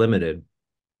limited.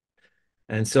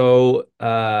 And so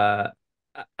I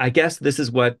guess this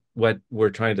is what we're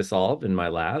trying to solve in my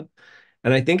lab.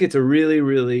 And I think it's a really,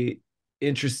 really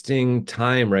interesting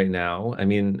time right now. I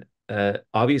mean,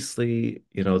 obviously,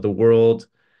 the world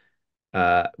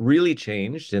really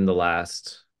changed in the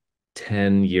last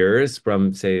 10 years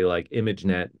from, say, like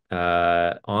ImageNet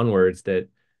onwards, that,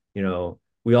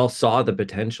 we all saw the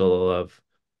potential of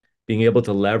being able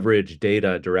to leverage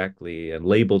data directly and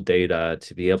label data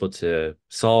to be able to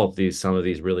solve some of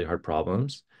these really hard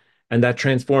problems. And that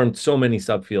transformed so many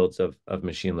subfields of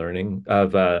machine learning,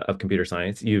 of computer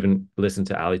science. You even listened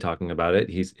to Ali talking about it.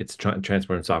 It's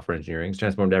transformed software engineering. It's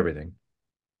transformed everything.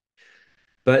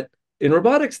 But in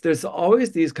robotics, there's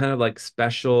always these kind of like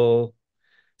special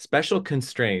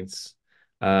constraints.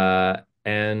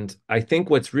 And I think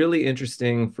what's really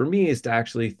interesting for me is to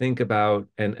actually think about,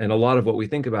 and a lot of what we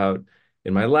think about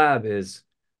in my lab is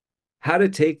how to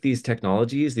take these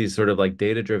technologies, these sort of like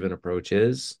data-driven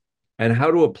approaches, and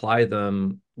how to apply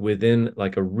them within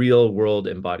like a real world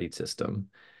embodied system.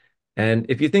 And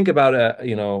if you think about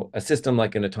a system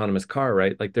like an autonomous car,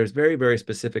 right? Like there's very, very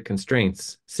specific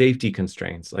constraints, safety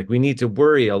constraints. Like we need to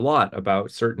worry a lot about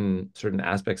certain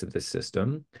aspects of this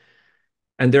system.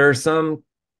 And there are some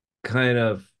kind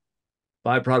of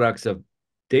byproducts of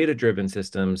data-driven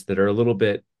systems that are a little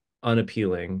bit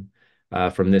unappealing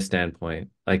from this standpoint.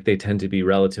 Like they tend to be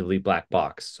relatively black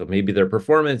box. So maybe their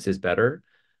performance is better,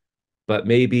 but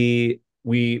maybe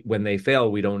when they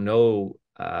fail, we don't know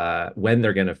when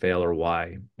they're going to fail or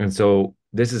why. And so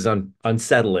this is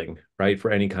unsettling, right, for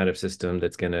any kind of system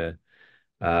that's going to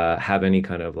have any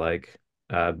kind of like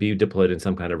be deployed in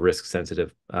some kind of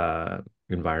risk-sensitive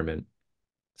environment.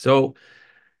 So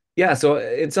yeah, so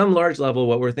in some large level,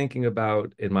 what we're thinking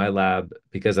about in my lab,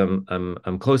 because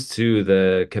I'm close to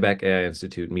the Quebec AI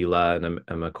Institute, MILA, and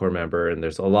I'm a core member, and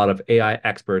there's a lot of AI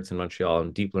experts in Montreal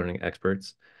and deep learning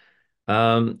experts.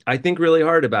 I think really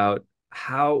hard about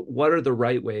what are the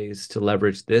right ways to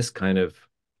leverage this kind of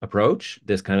approach,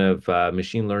 this kind of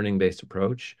machine learning based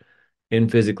approach in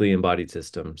physically embodied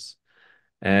systems.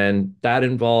 And that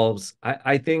involves,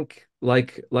 I think,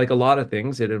 like a lot of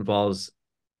things, it involves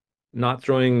not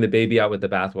throwing the baby out with the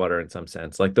bathwater in some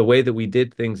sense. Like the way that we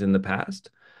did things in the past,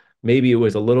 maybe it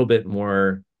was a little bit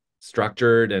more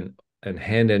structured and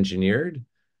hand engineered,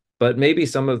 but maybe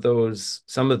some of those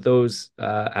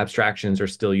abstractions are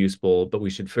still useful, but we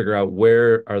should figure out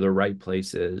where are the right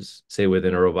places, say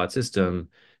within a robot system,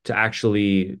 to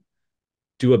actually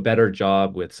do a better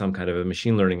job with some kind of a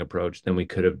machine learning approach than we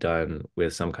could have done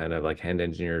with some kind of like hand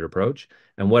engineered approach.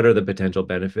 And what are the potential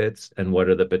benefits and what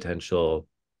are the potential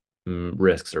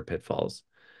risks or pitfalls?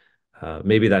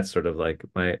 Maybe that's sort of like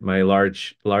my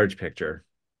large picture.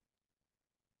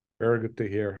 Very good to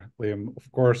hear, Liam.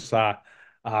 Of course,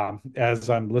 as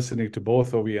I'm listening to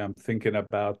both of you, I'm thinking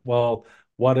about, well,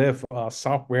 what if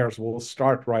softwares will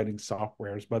start writing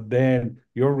softwares, but then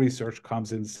your research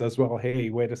comes in and says, well, hey,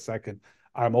 wait a second,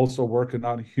 I'm also working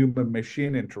on human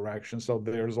machine interaction. So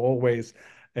there's always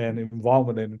an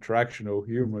involvement in interaction of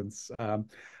humans.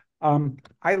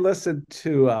 I listened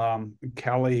to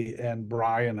Kelly and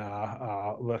Brian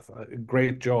with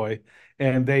great joy,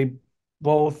 and they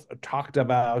both talked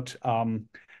about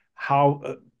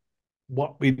how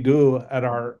what we do at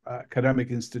our academic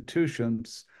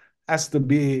institutions has to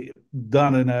be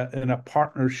done in a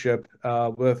partnership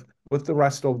with the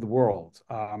rest of the world.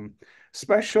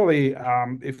 Especially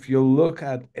if you look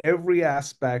at every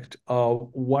aspect of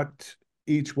what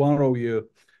each one of you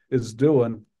is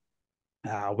doing,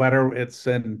 whether it's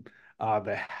in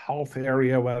the health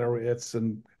area, whether it's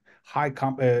in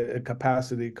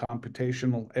capacity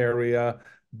computational area,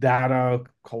 data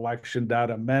collection,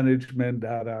 data management,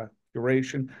 data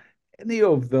curation, any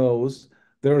of those,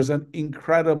 there's an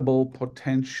incredible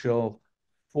potential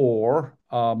for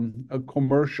a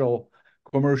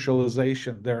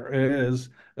commercialization. There is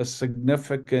a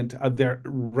significant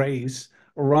race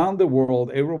around the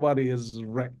world. Everybody is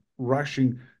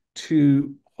rushing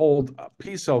to hold a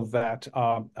piece of that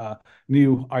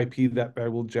new IP that they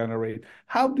will generate.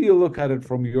 How do you look at it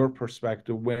from your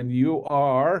perspective when you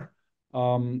are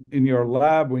in your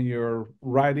lab, when you're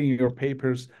writing your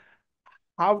papers?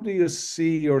 How do you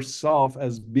see yourself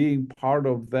as being part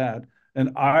of that?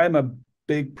 And I'm a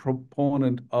big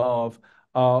proponent of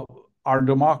uh, our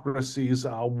democracies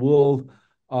will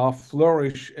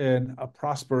flourish in a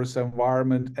prosperous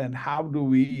environment. And how do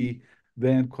we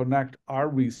then connect our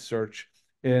research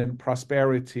in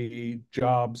prosperity,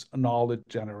 jobs, knowledge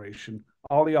generation?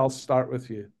 Ollie, I'll start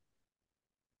with you.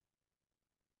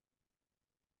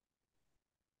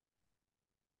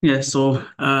 Yeah, so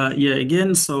yeah,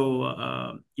 again,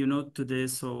 so today,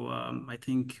 so I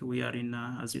think we are in,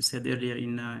 as you said earlier,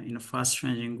 in a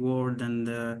fast-changing world, and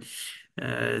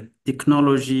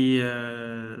technology.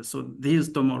 So this is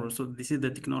tomorrow. So this is the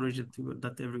technology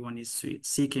that everyone is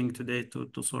seeking today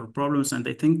to solve problems, and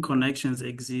I think connections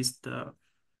exist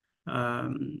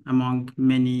among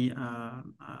many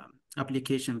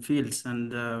application fields,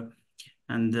 and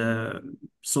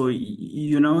so,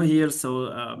 here,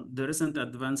 so the recent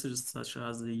advances such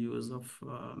as the use of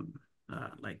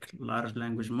like large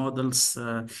language models,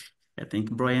 I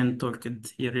think Brian talked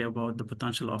here about the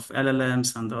potential of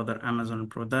LLMs and other Amazon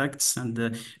products,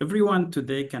 and everyone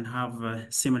today can have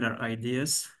similar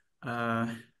ideas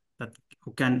that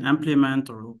who can implement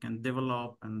or who can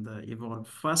develop and evolve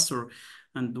faster.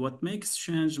 And what makes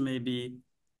change maybe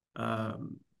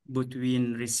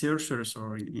between researchers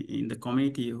or in the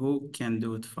community who can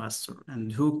do it faster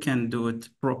and who can do it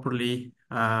properly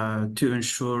to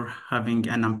ensure having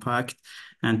an impact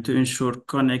and to ensure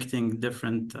connecting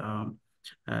different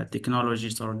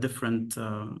technologies or different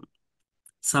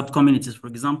sub-communities. For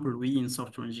example, we in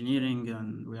software engineering,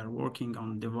 and we are working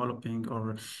on developing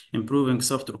or improving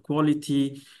software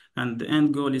quality, and the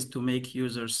end goal is to make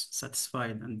users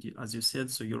satisfied. And as you said,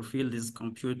 so your field is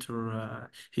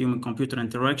human-computer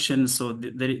interaction. So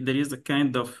there is a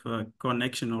kind of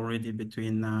connection already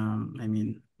between, I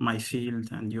mean, my field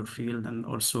and your field, and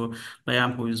also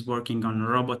Liam, who is working on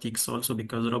robotics also,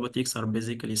 because robotics are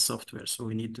basically software. So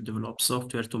we need to develop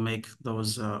software to make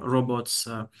those robots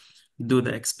do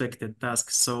the expected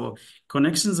tasks. So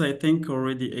connections, I think,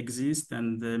 already exist,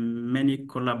 and many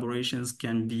collaborations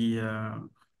can be,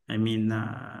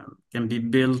 can be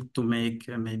built to make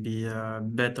maybe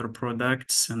better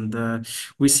products. And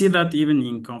we see that even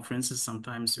in conferences,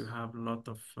 sometimes you have a lot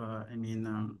of,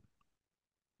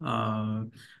 uh,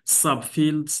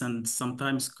 subfields, and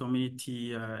sometimes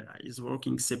community is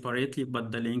working separately,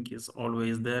 but the link is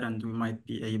always there, and we might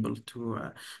be able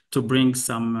to bring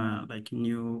some like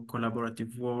new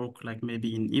collaborative work, like maybe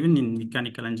even in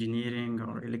mechanical engineering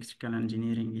or electrical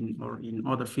engineering or in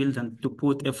other fields, and to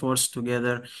put efforts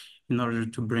together in order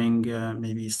to bring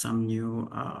maybe some new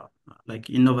like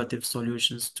innovative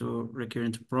solutions to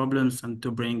recurrent problems and to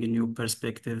bring new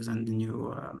perspectives and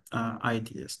new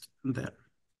ideas there.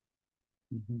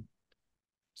 Mhm.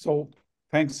 So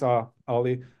thanks,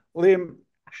 Ali. Liam,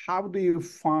 how do you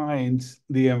find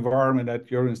the environment at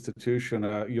your institution,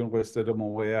 University of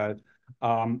Montreal?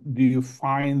 Do you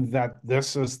find that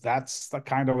that's the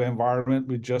kind of environment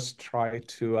we just try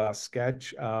to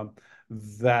sketch,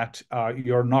 that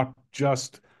you're not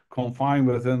just confined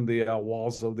within the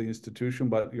walls of the institution,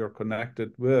 but you're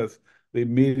connected with the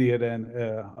immediate and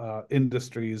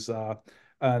industries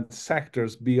and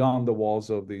sectors beyond the walls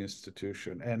of the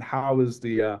institution? And how is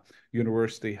the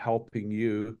university helping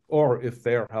you, or if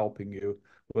they're helping you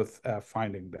with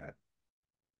finding that?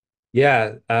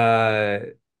 Yeah,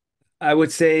 I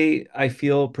would say I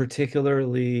feel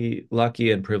particularly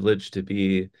lucky and privileged to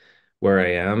be where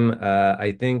I am.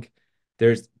 I think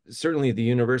there's certainly the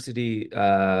university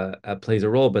plays a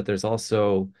role, but there's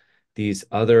also these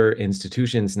other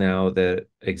institutions now that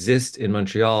exist in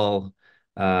Montreal,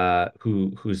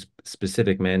 whose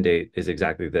specific mandate is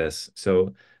exactly this.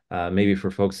 So maybe for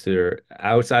folks that are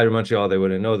outside of Montreal, they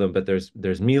wouldn't know them, but there's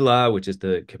MILA, which is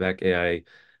the Quebec AI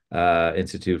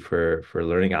Institute for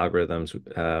Learning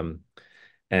Algorithms.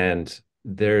 And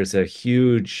there's a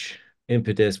huge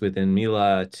impetus within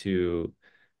Mila to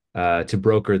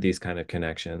broker these kind of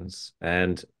connections.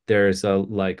 And there's a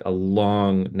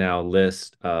long now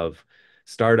list of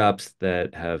startups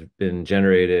that have been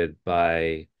generated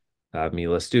by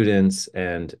Mila students,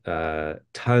 and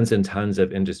tons and tons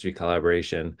of industry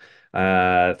collaboration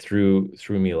through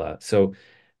Mila. So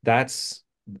that's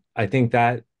I think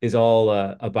that is all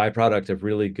a byproduct of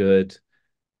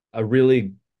a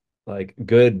really like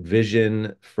good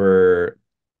vision for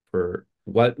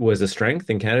what was a strength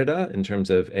in Canada in terms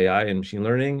of AI and machine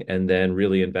learning, and then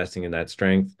really investing in that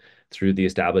strength through the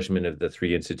establishment of the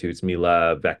three institutes,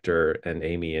 Mila, Vector, and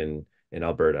Amy in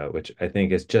Alberta, which I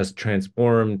think has just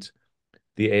transformed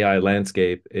the AI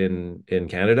landscape in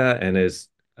Canada and has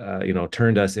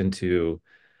turned us into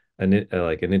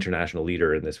like an international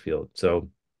leader in this field. So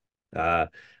uh,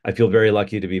 I feel very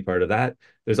lucky to be part of that.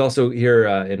 There's also here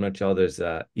in Montreal, there's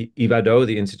IVADO,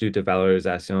 the Institut de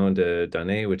Valorisation de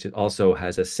Données, which also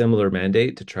has a similar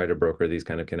mandate to try to broker these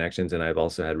kind of connections. And I've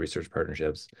also had research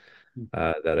partnerships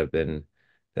that have been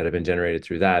generated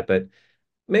through that. But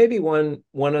maybe one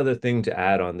other thing to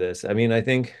add on this. I mean, I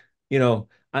think,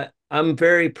 I'm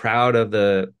very proud of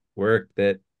the work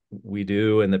that we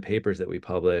do and the papers that we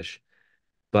publish.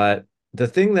 But the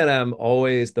thing that I'm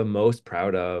always the most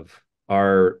proud of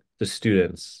are the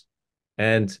students.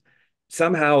 And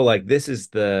somehow like this is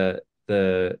the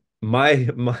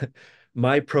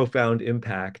my profound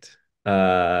impact,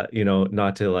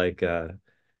 not to like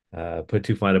put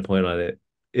too fine a point on it,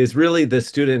 is really the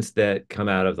students that come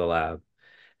out of the lab.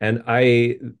 And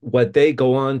what they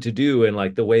go on to do, and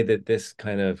like the way that this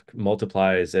kind of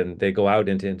multiplies, and they go out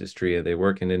into industry and they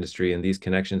work in industry, and these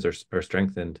connections are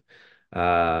strengthened.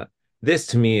 Uh, this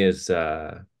to me is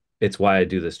it's why I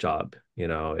do this job.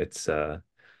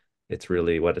 It's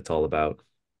really what it's all about.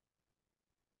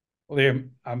 Liam,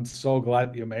 I'm so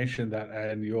glad you mentioned that,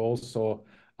 and you also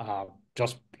uh,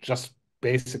 just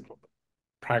basically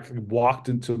practically walked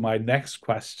into my next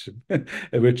question,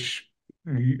 which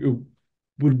you,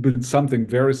 would have been something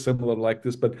very similar like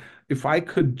this. But if I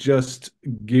could just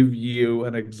give you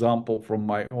an example from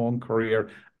my own career,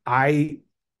 I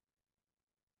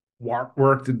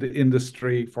worked in the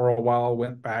industry for a while,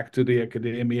 went back to the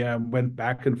academia, and went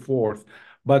back and forth.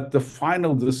 But the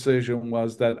final decision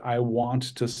was that I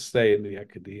want to stay in the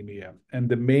academia. And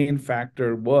the main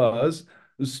factor was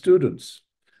the students.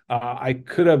 I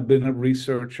could have been a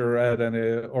researcher at an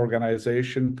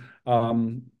organization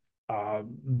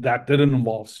that didn't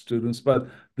involve students, but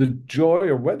the joy,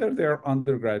 or whether they're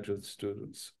undergraduate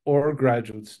students or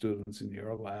graduate students in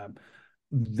your lab,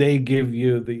 they give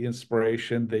you the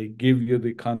inspiration, they give you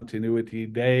the continuity,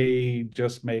 they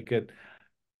just make it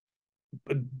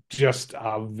just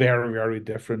very, very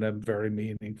different and very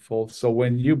meaningful. So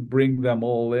when you bring them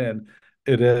all in,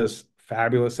 it is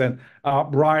fabulous. And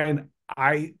Brian,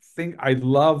 I think I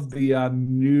love the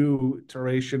new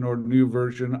iteration or new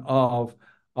version of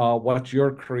what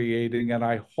you're creating. And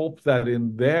I hope that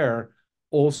in there,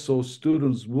 also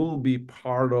students will be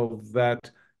part of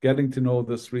that getting to know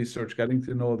this research, getting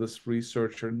to know this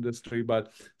research industry,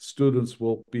 but students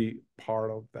will be part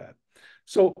of that.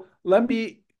 So let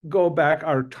me go back.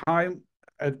 Our time,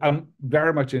 I'm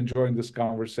very much enjoying this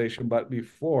conversation, but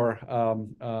before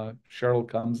Cheryl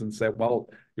comes and says, well,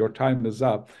 your time is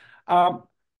up,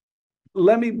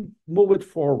 let me move it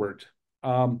forward.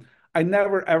 I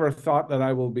never ever thought that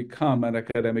I will become an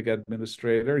academic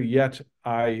administrator, yet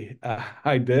I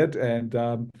did,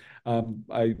 and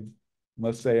I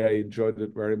must say I enjoyed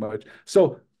it very much.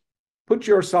 So put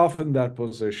yourself in that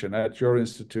position at your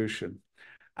institution.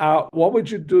 What would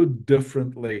you do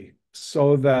differently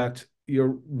so that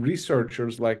your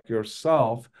researchers like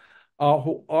yourself,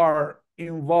 who are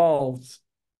involved,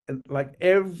 like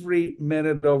every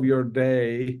minute of your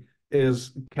day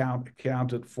is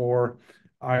counted for,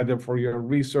 either for your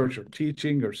research or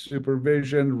teaching or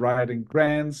supervision, writing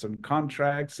grants and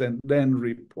contracts, and then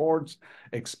reports,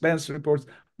 expense reports.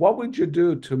 What would you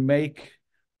do to make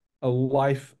a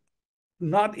life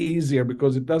not easier,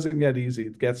 because it doesn't get easy,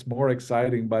 it gets more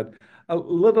exciting, but a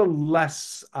little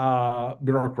less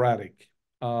bureaucratic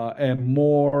and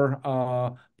more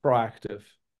proactive?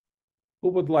 Who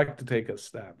would like to take a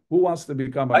step? Who wants to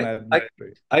become an I, I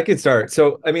administrator? I could start.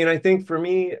 So, I mean, I think for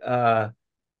me,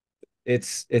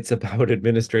 it's about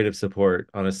administrative support,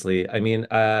 honestly. I mean,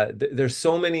 there's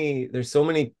so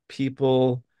many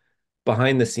people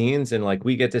behind the scenes, and like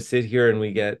we get to sit here and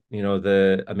we get, you know,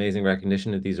 the amazing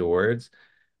recognition of these awards,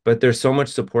 but there's so much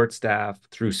support staff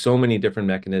through so many different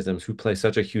mechanisms who play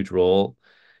such a huge role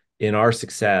in our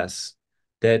success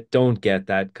that don't get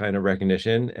that kind of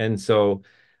recognition. And so,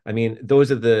 I mean,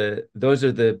 those are the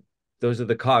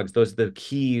cogs, those are the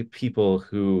key people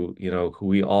who, you know, who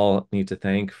we all need to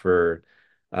thank for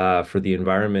the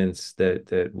environments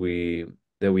that we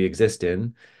exist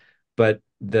in. But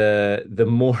the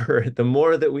more the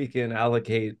more that we can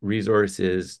allocate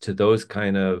resources to those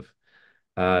kind of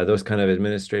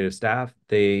administrative staff,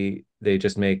 they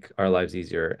just make our lives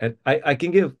easier. And I can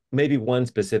give maybe one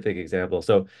specific example.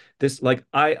 So this, like,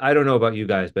 I don't know about you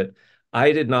guys, but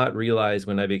I did not realize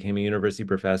when I became a university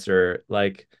professor,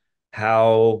 like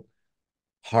how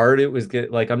hard it was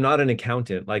get like I'm not an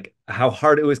accountant, like how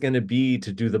hard it was going to be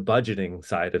to do the budgeting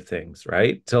side of things,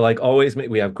 right? To like always make,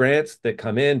 we have grants that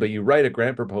come in, but you write a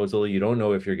grant proposal, you don't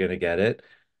know if you're going to get it.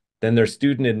 Then there's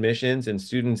student admissions, and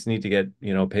students need to get,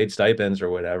 you know, paid stipends or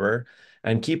whatever.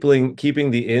 And keeping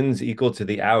the ins equal to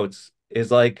the outs is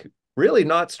like really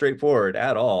not straightforward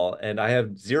at all. And I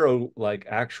have zero like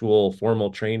actual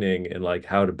formal training in like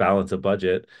how to balance a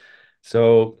budget.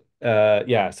 So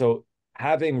yeah, so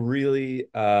having really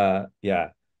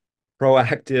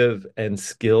proactive and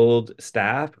skilled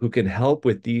staff who can help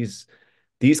with these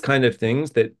kind of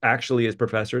things that actually, as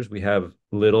professors, we have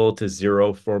little to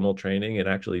zero formal training in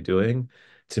actually doing.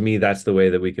 To me, that's the way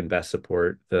that we can best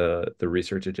support the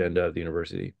research agenda of the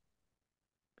university.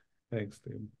 Thanks,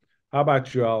 Tim. How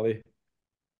about you, Ali?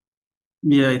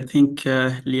 Yeah, I think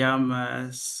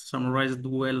Liam summarized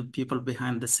well people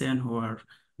behind the scene who are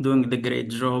doing the great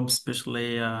job,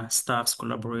 especially staffs,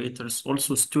 collaborators,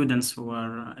 also students who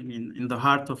are, I mean, in the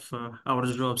heart of our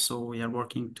job. So we are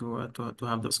working to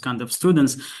have those kind of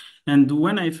students. And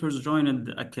when I first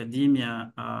joined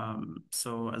academia,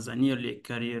 so as an early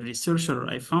career researcher,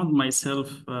 I found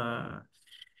myself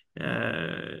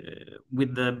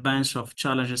with the bunch of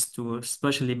challenges to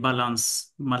especially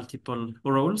balance multiple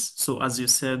roles. So as you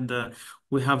said,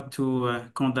 we have to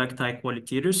conduct high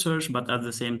quality research, but at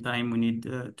the same time, we need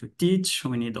to teach.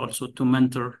 We need also to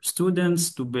mentor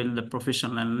students, to build a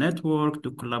professional network,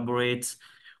 to collaborate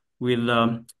with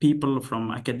people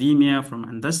from academia, from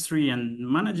industry, and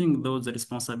managing those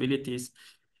responsibilities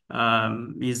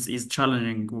is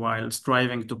challenging while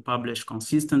striving to publish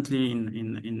consistently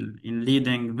in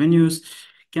leading venues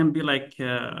can be like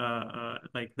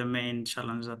the main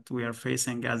challenge that we are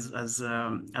facing as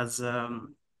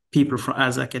people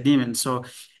as academians. So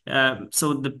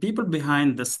the people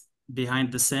behind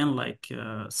the scene, like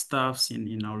staffs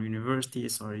in our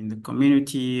universities or in the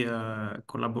community,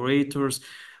 collaborators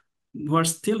who are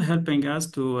still helping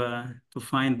us to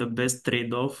find the best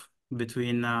trade-off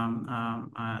between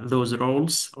those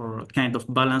roles, or kind of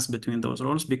balance between those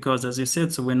roles. Because as you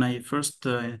said, so when I first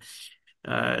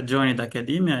joined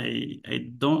academia,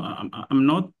 I'm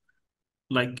not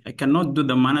like, I cannot do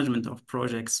the management of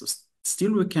projects. So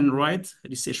still we can write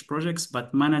research projects,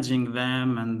 but managing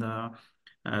them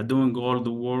and doing all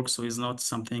the work, so it's not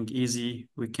something easy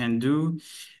we can do.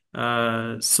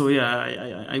 So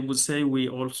yeah, I would say we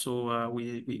also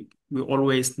we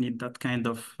always need that kind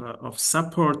of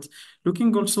support.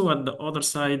 Looking also at the other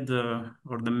side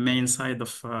or the main side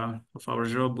of our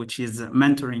job, which is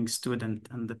mentoring student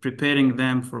and preparing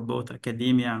them for both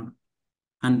academia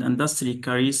and industry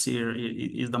careers here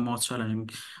is the most challenging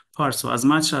part. So as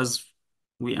much as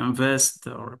we invest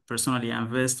or personally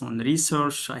invest on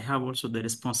research, I have also the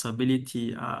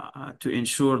responsibility to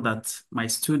ensure that my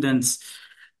students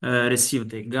receive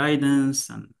the guidance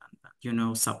and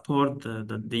support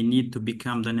that they need to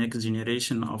become the next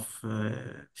generation of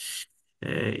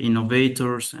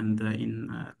innovators and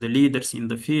the leaders in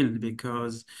the field,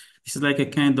 because this is like a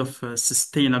kind of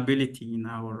sustainability in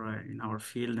our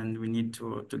field, and we need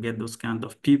to get those kind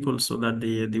of people so that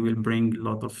they will bring a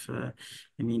lot of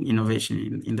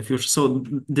innovation in the future. So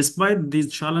despite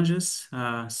these challenges,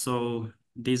 so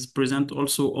these present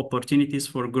also opportunities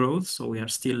for growth. So we are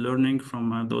still learning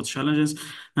from those challenges,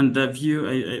 and I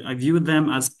view them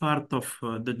as part of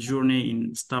the journey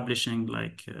in establishing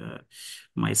like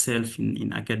myself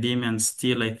in academia. And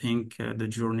still, I think the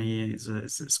journey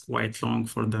is quite long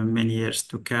for the many years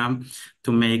to come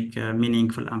to make a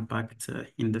meaningful impact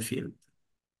in the field.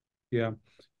 Yeah.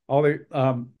 Ollie,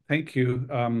 thank you.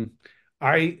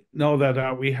 I know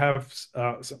that we have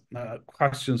some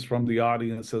questions from the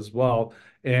audience as well,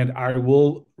 and I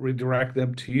will redirect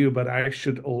them to you, but I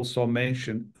should also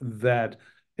mention that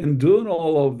in doing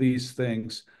all of these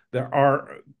things, there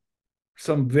are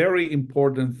some very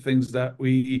important things that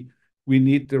we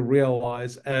need to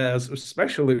realize as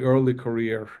especially early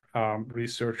career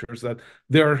researchers, that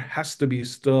there has to be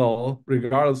still,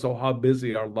 regardless of how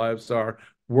busy our lives are,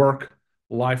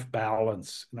 work-life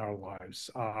balance in our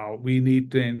lives. We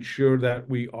need to ensure that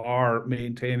we are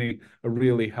maintaining a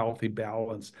really healthy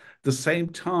balance. At the same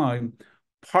time,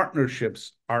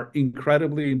 partnerships are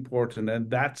incredibly important, and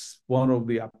that's one of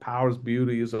the powers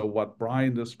beauties of what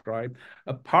Brian described.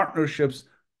 Partnerships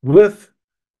with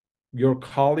your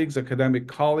colleagues, academic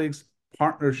colleagues,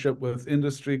 partnership with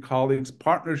industry colleagues,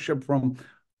 partnership from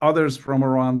others from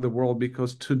around the world,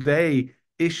 because today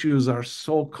issues are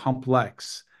so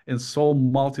complex and so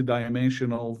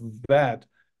multidimensional that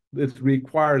it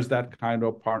requires that kind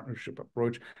of partnership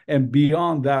approach. And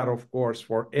beyond that, of course,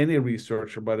 for any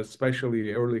researcher, but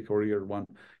especially early career one,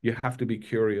 you have to be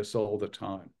curious all the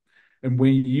time. And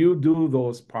when you do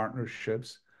those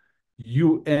partnerships,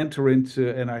 you enter into,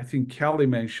 and I think Kelly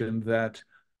mentioned that,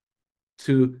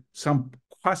 to some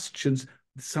questions,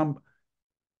 some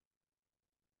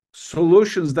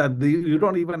solutions that you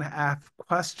don't even have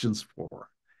questions for.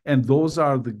 And those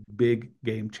are the big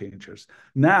game changers.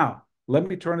 Now, let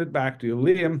me turn it back to you.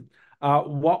 Liam,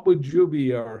 what would be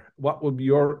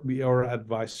your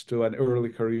advice to an early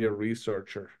career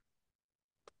researcher?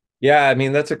 Yeah, I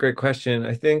mean, that's a great question.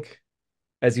 I think,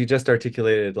 as you just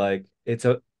articulated, like it's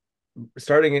a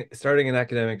starting an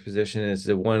academic position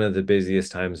is one of the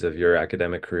busiest times of your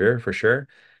academic career for sure.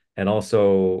 And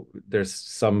also there's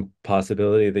some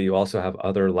possibility that you also have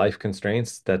other life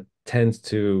constraints that tends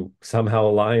to somehow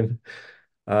align.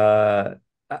 Uh,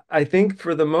 I think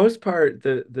for the most part,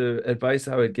 the advice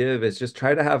I would give is just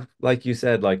try to have, like you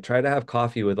said, like try to have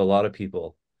coffee with a lot of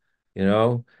people, you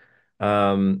know,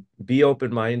 be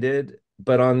open-minded.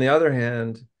 But on the other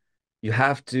hand, you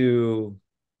have to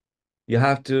you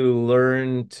have to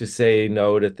learn to say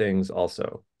no to things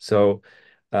also. So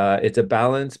it's a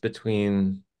balance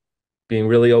between being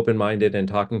really open-minded and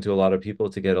talking to a lot of people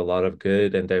to get a lot of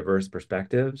good and diverse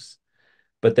perspectives.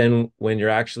 But then when you're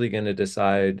actually going to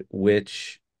decide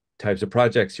which types of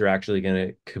projects you're actually going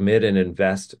to commit and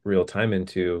invest real time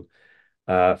into,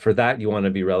 for that, you want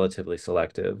to be relatively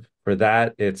selective. For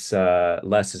that, it's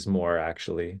less is more,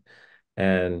 actually.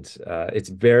 And it's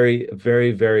very,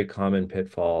 very, very common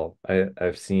pitfall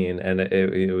I've seen, and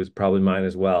it was probably mine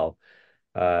as well.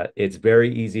 It's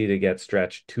very easy to get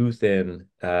stretched too thin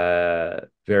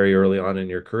very early on in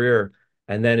your career,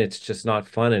 and then it's just not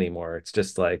fun anymore. It's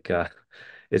just like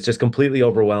it's just completely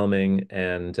overwhelming,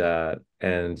 and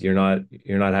you're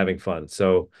not having fun.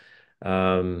 So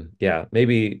yeah,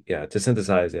 maybe yeah, to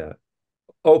synthesize, yeah,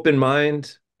 open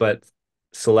mind, but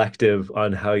selective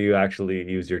on how you actually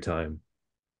use your time.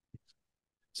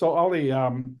 So, Ollie,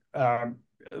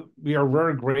 we are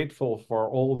very grateful for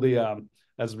all the,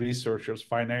 as researchers,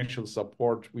 financial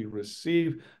support we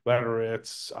receive, whether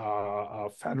it's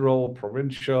federal,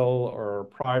 provincial, or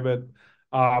private.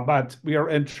 But we are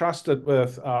entrusted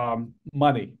with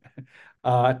money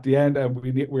at the end, and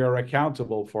we are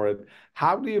accountable for it.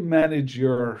 How do you manage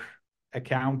your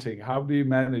accounting? How do you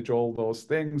manage all those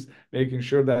things, making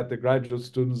sure that the graduate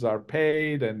students are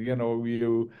paid, and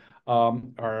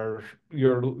are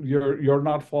you're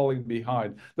not falling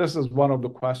behind. This is one of the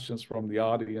questions from the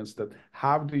audience, that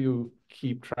how do you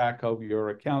keep track of your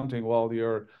accounting while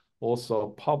you're also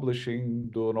publishing,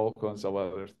 doing all kinds of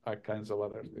other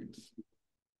things?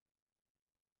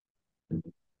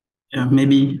 Yeah,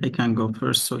 maybe I can go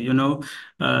first. So,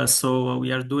 so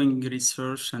we are doing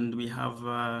research and we have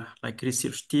like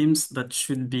research teams that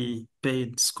should be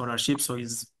paid scholarship. So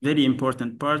it's very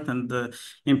important part. And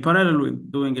in parallel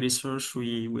with doing research,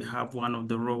 we have one of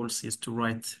the roles is to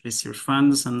write research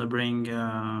funds and bring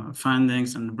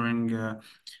findings and bring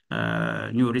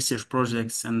new research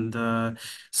projects. And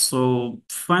so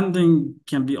funding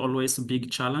can be always a big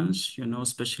challenge,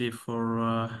 especially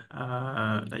for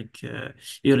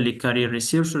early career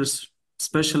researchers,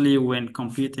 especially when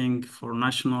competing for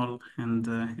national and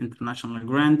international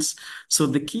grants. So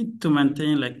the key to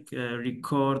maintain like a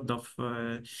record of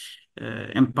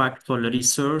impactful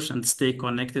research and stay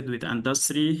connected with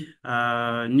industry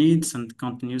needs and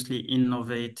continuously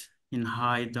innovate in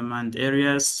high demand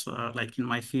areas, like in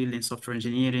my field in software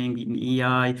engineering, in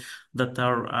EI, that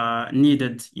are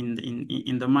needed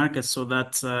in the market, so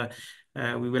that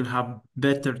we will have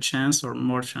better chance or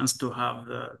more chance to have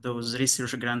those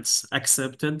research grants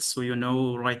accepted. So,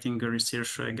 writing a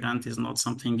research grant is not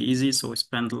something easy. So we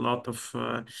spend a lot of,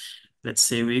 let's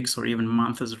say, weeks or even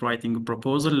months writing a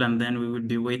proposal, and then we will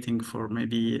be waiting for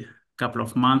maybe couple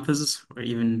of months or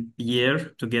even a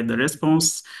year to get the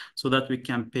response so that we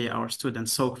can pay our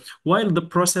students. So while the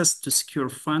process to secure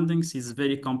fundings is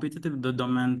very competitive, the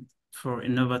demand for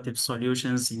innovative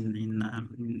solutions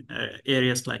in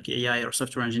areas like AI or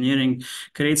software engineering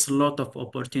creates a lot of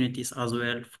opportunities as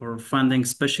well for funding,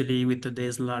 especially with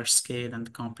today's large scale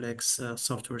and complex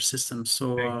software systems.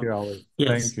 So Thank you, Ali. yes.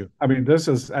 Thank you. I mean, this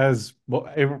is, as well,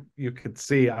 you could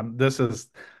see, this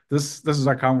is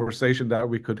a conversation that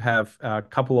we could have a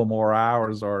couple of more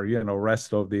hours, or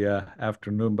rest of the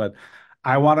afternoon. But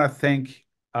I want to thank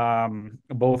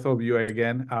both of you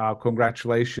again.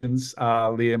 Congratulations,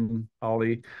 Liam,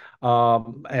 Ali,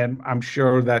 and I'm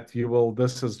sure that you will.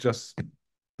 This is just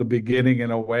the beginning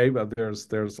in a way, but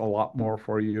there's a lot more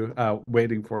for you,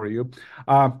 waiting for you.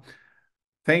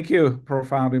 Thank you,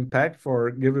 Profound Impact,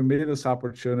 for giving me this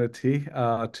opportunity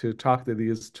to talk to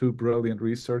these two brilliant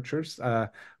researchers.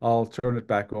 I'll turn it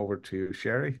back over to you,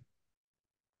 Sherry.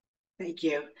 Thank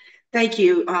you. Thank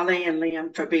you, Ali and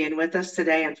Liam, for being with us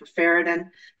today, and for Faridun.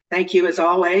 Thank you, as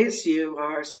always. You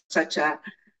are such a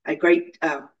great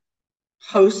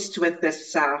host with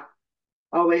this,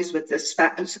 always with this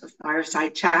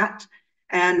fireside chat.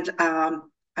 And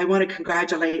I want to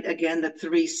congratulate again the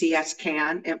 3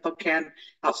 CS-CAN, InfoCAN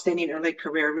Outstanding Early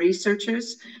Career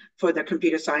Researchers for the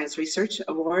Computer Science Research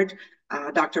Award.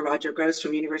 Dr. Roger Gross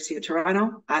from University of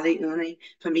Toronto, Ali Uni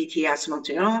from ETS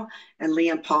Montreal, and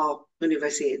Liam Paul,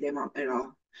 Université de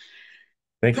Montréal.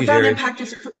 Thank you, Profound Sherry. Impact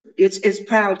is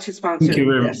proud to sponsor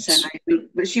this, and I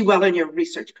wish you well in your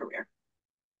research career.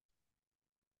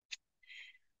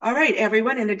 All right,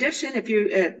 everyone. In addition, if you,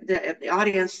 the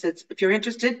audience, if you're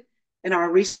interested in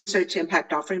our research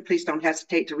impact offering, please don't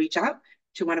hesitate to reach out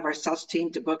to one of our sales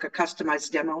team to book a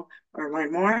customized demo or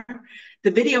learn more.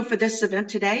 The video for this event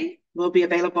today will be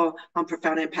available on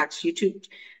Profound Impact's YouTube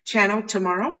channel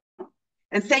tomorrow.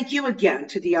 And thank you again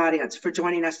to the audience for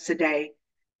joining us today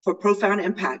for Profound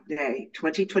Impact Day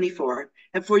 2024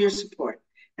 and for your support.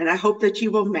 And I hope that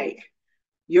you will make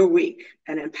your week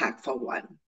an impactful one.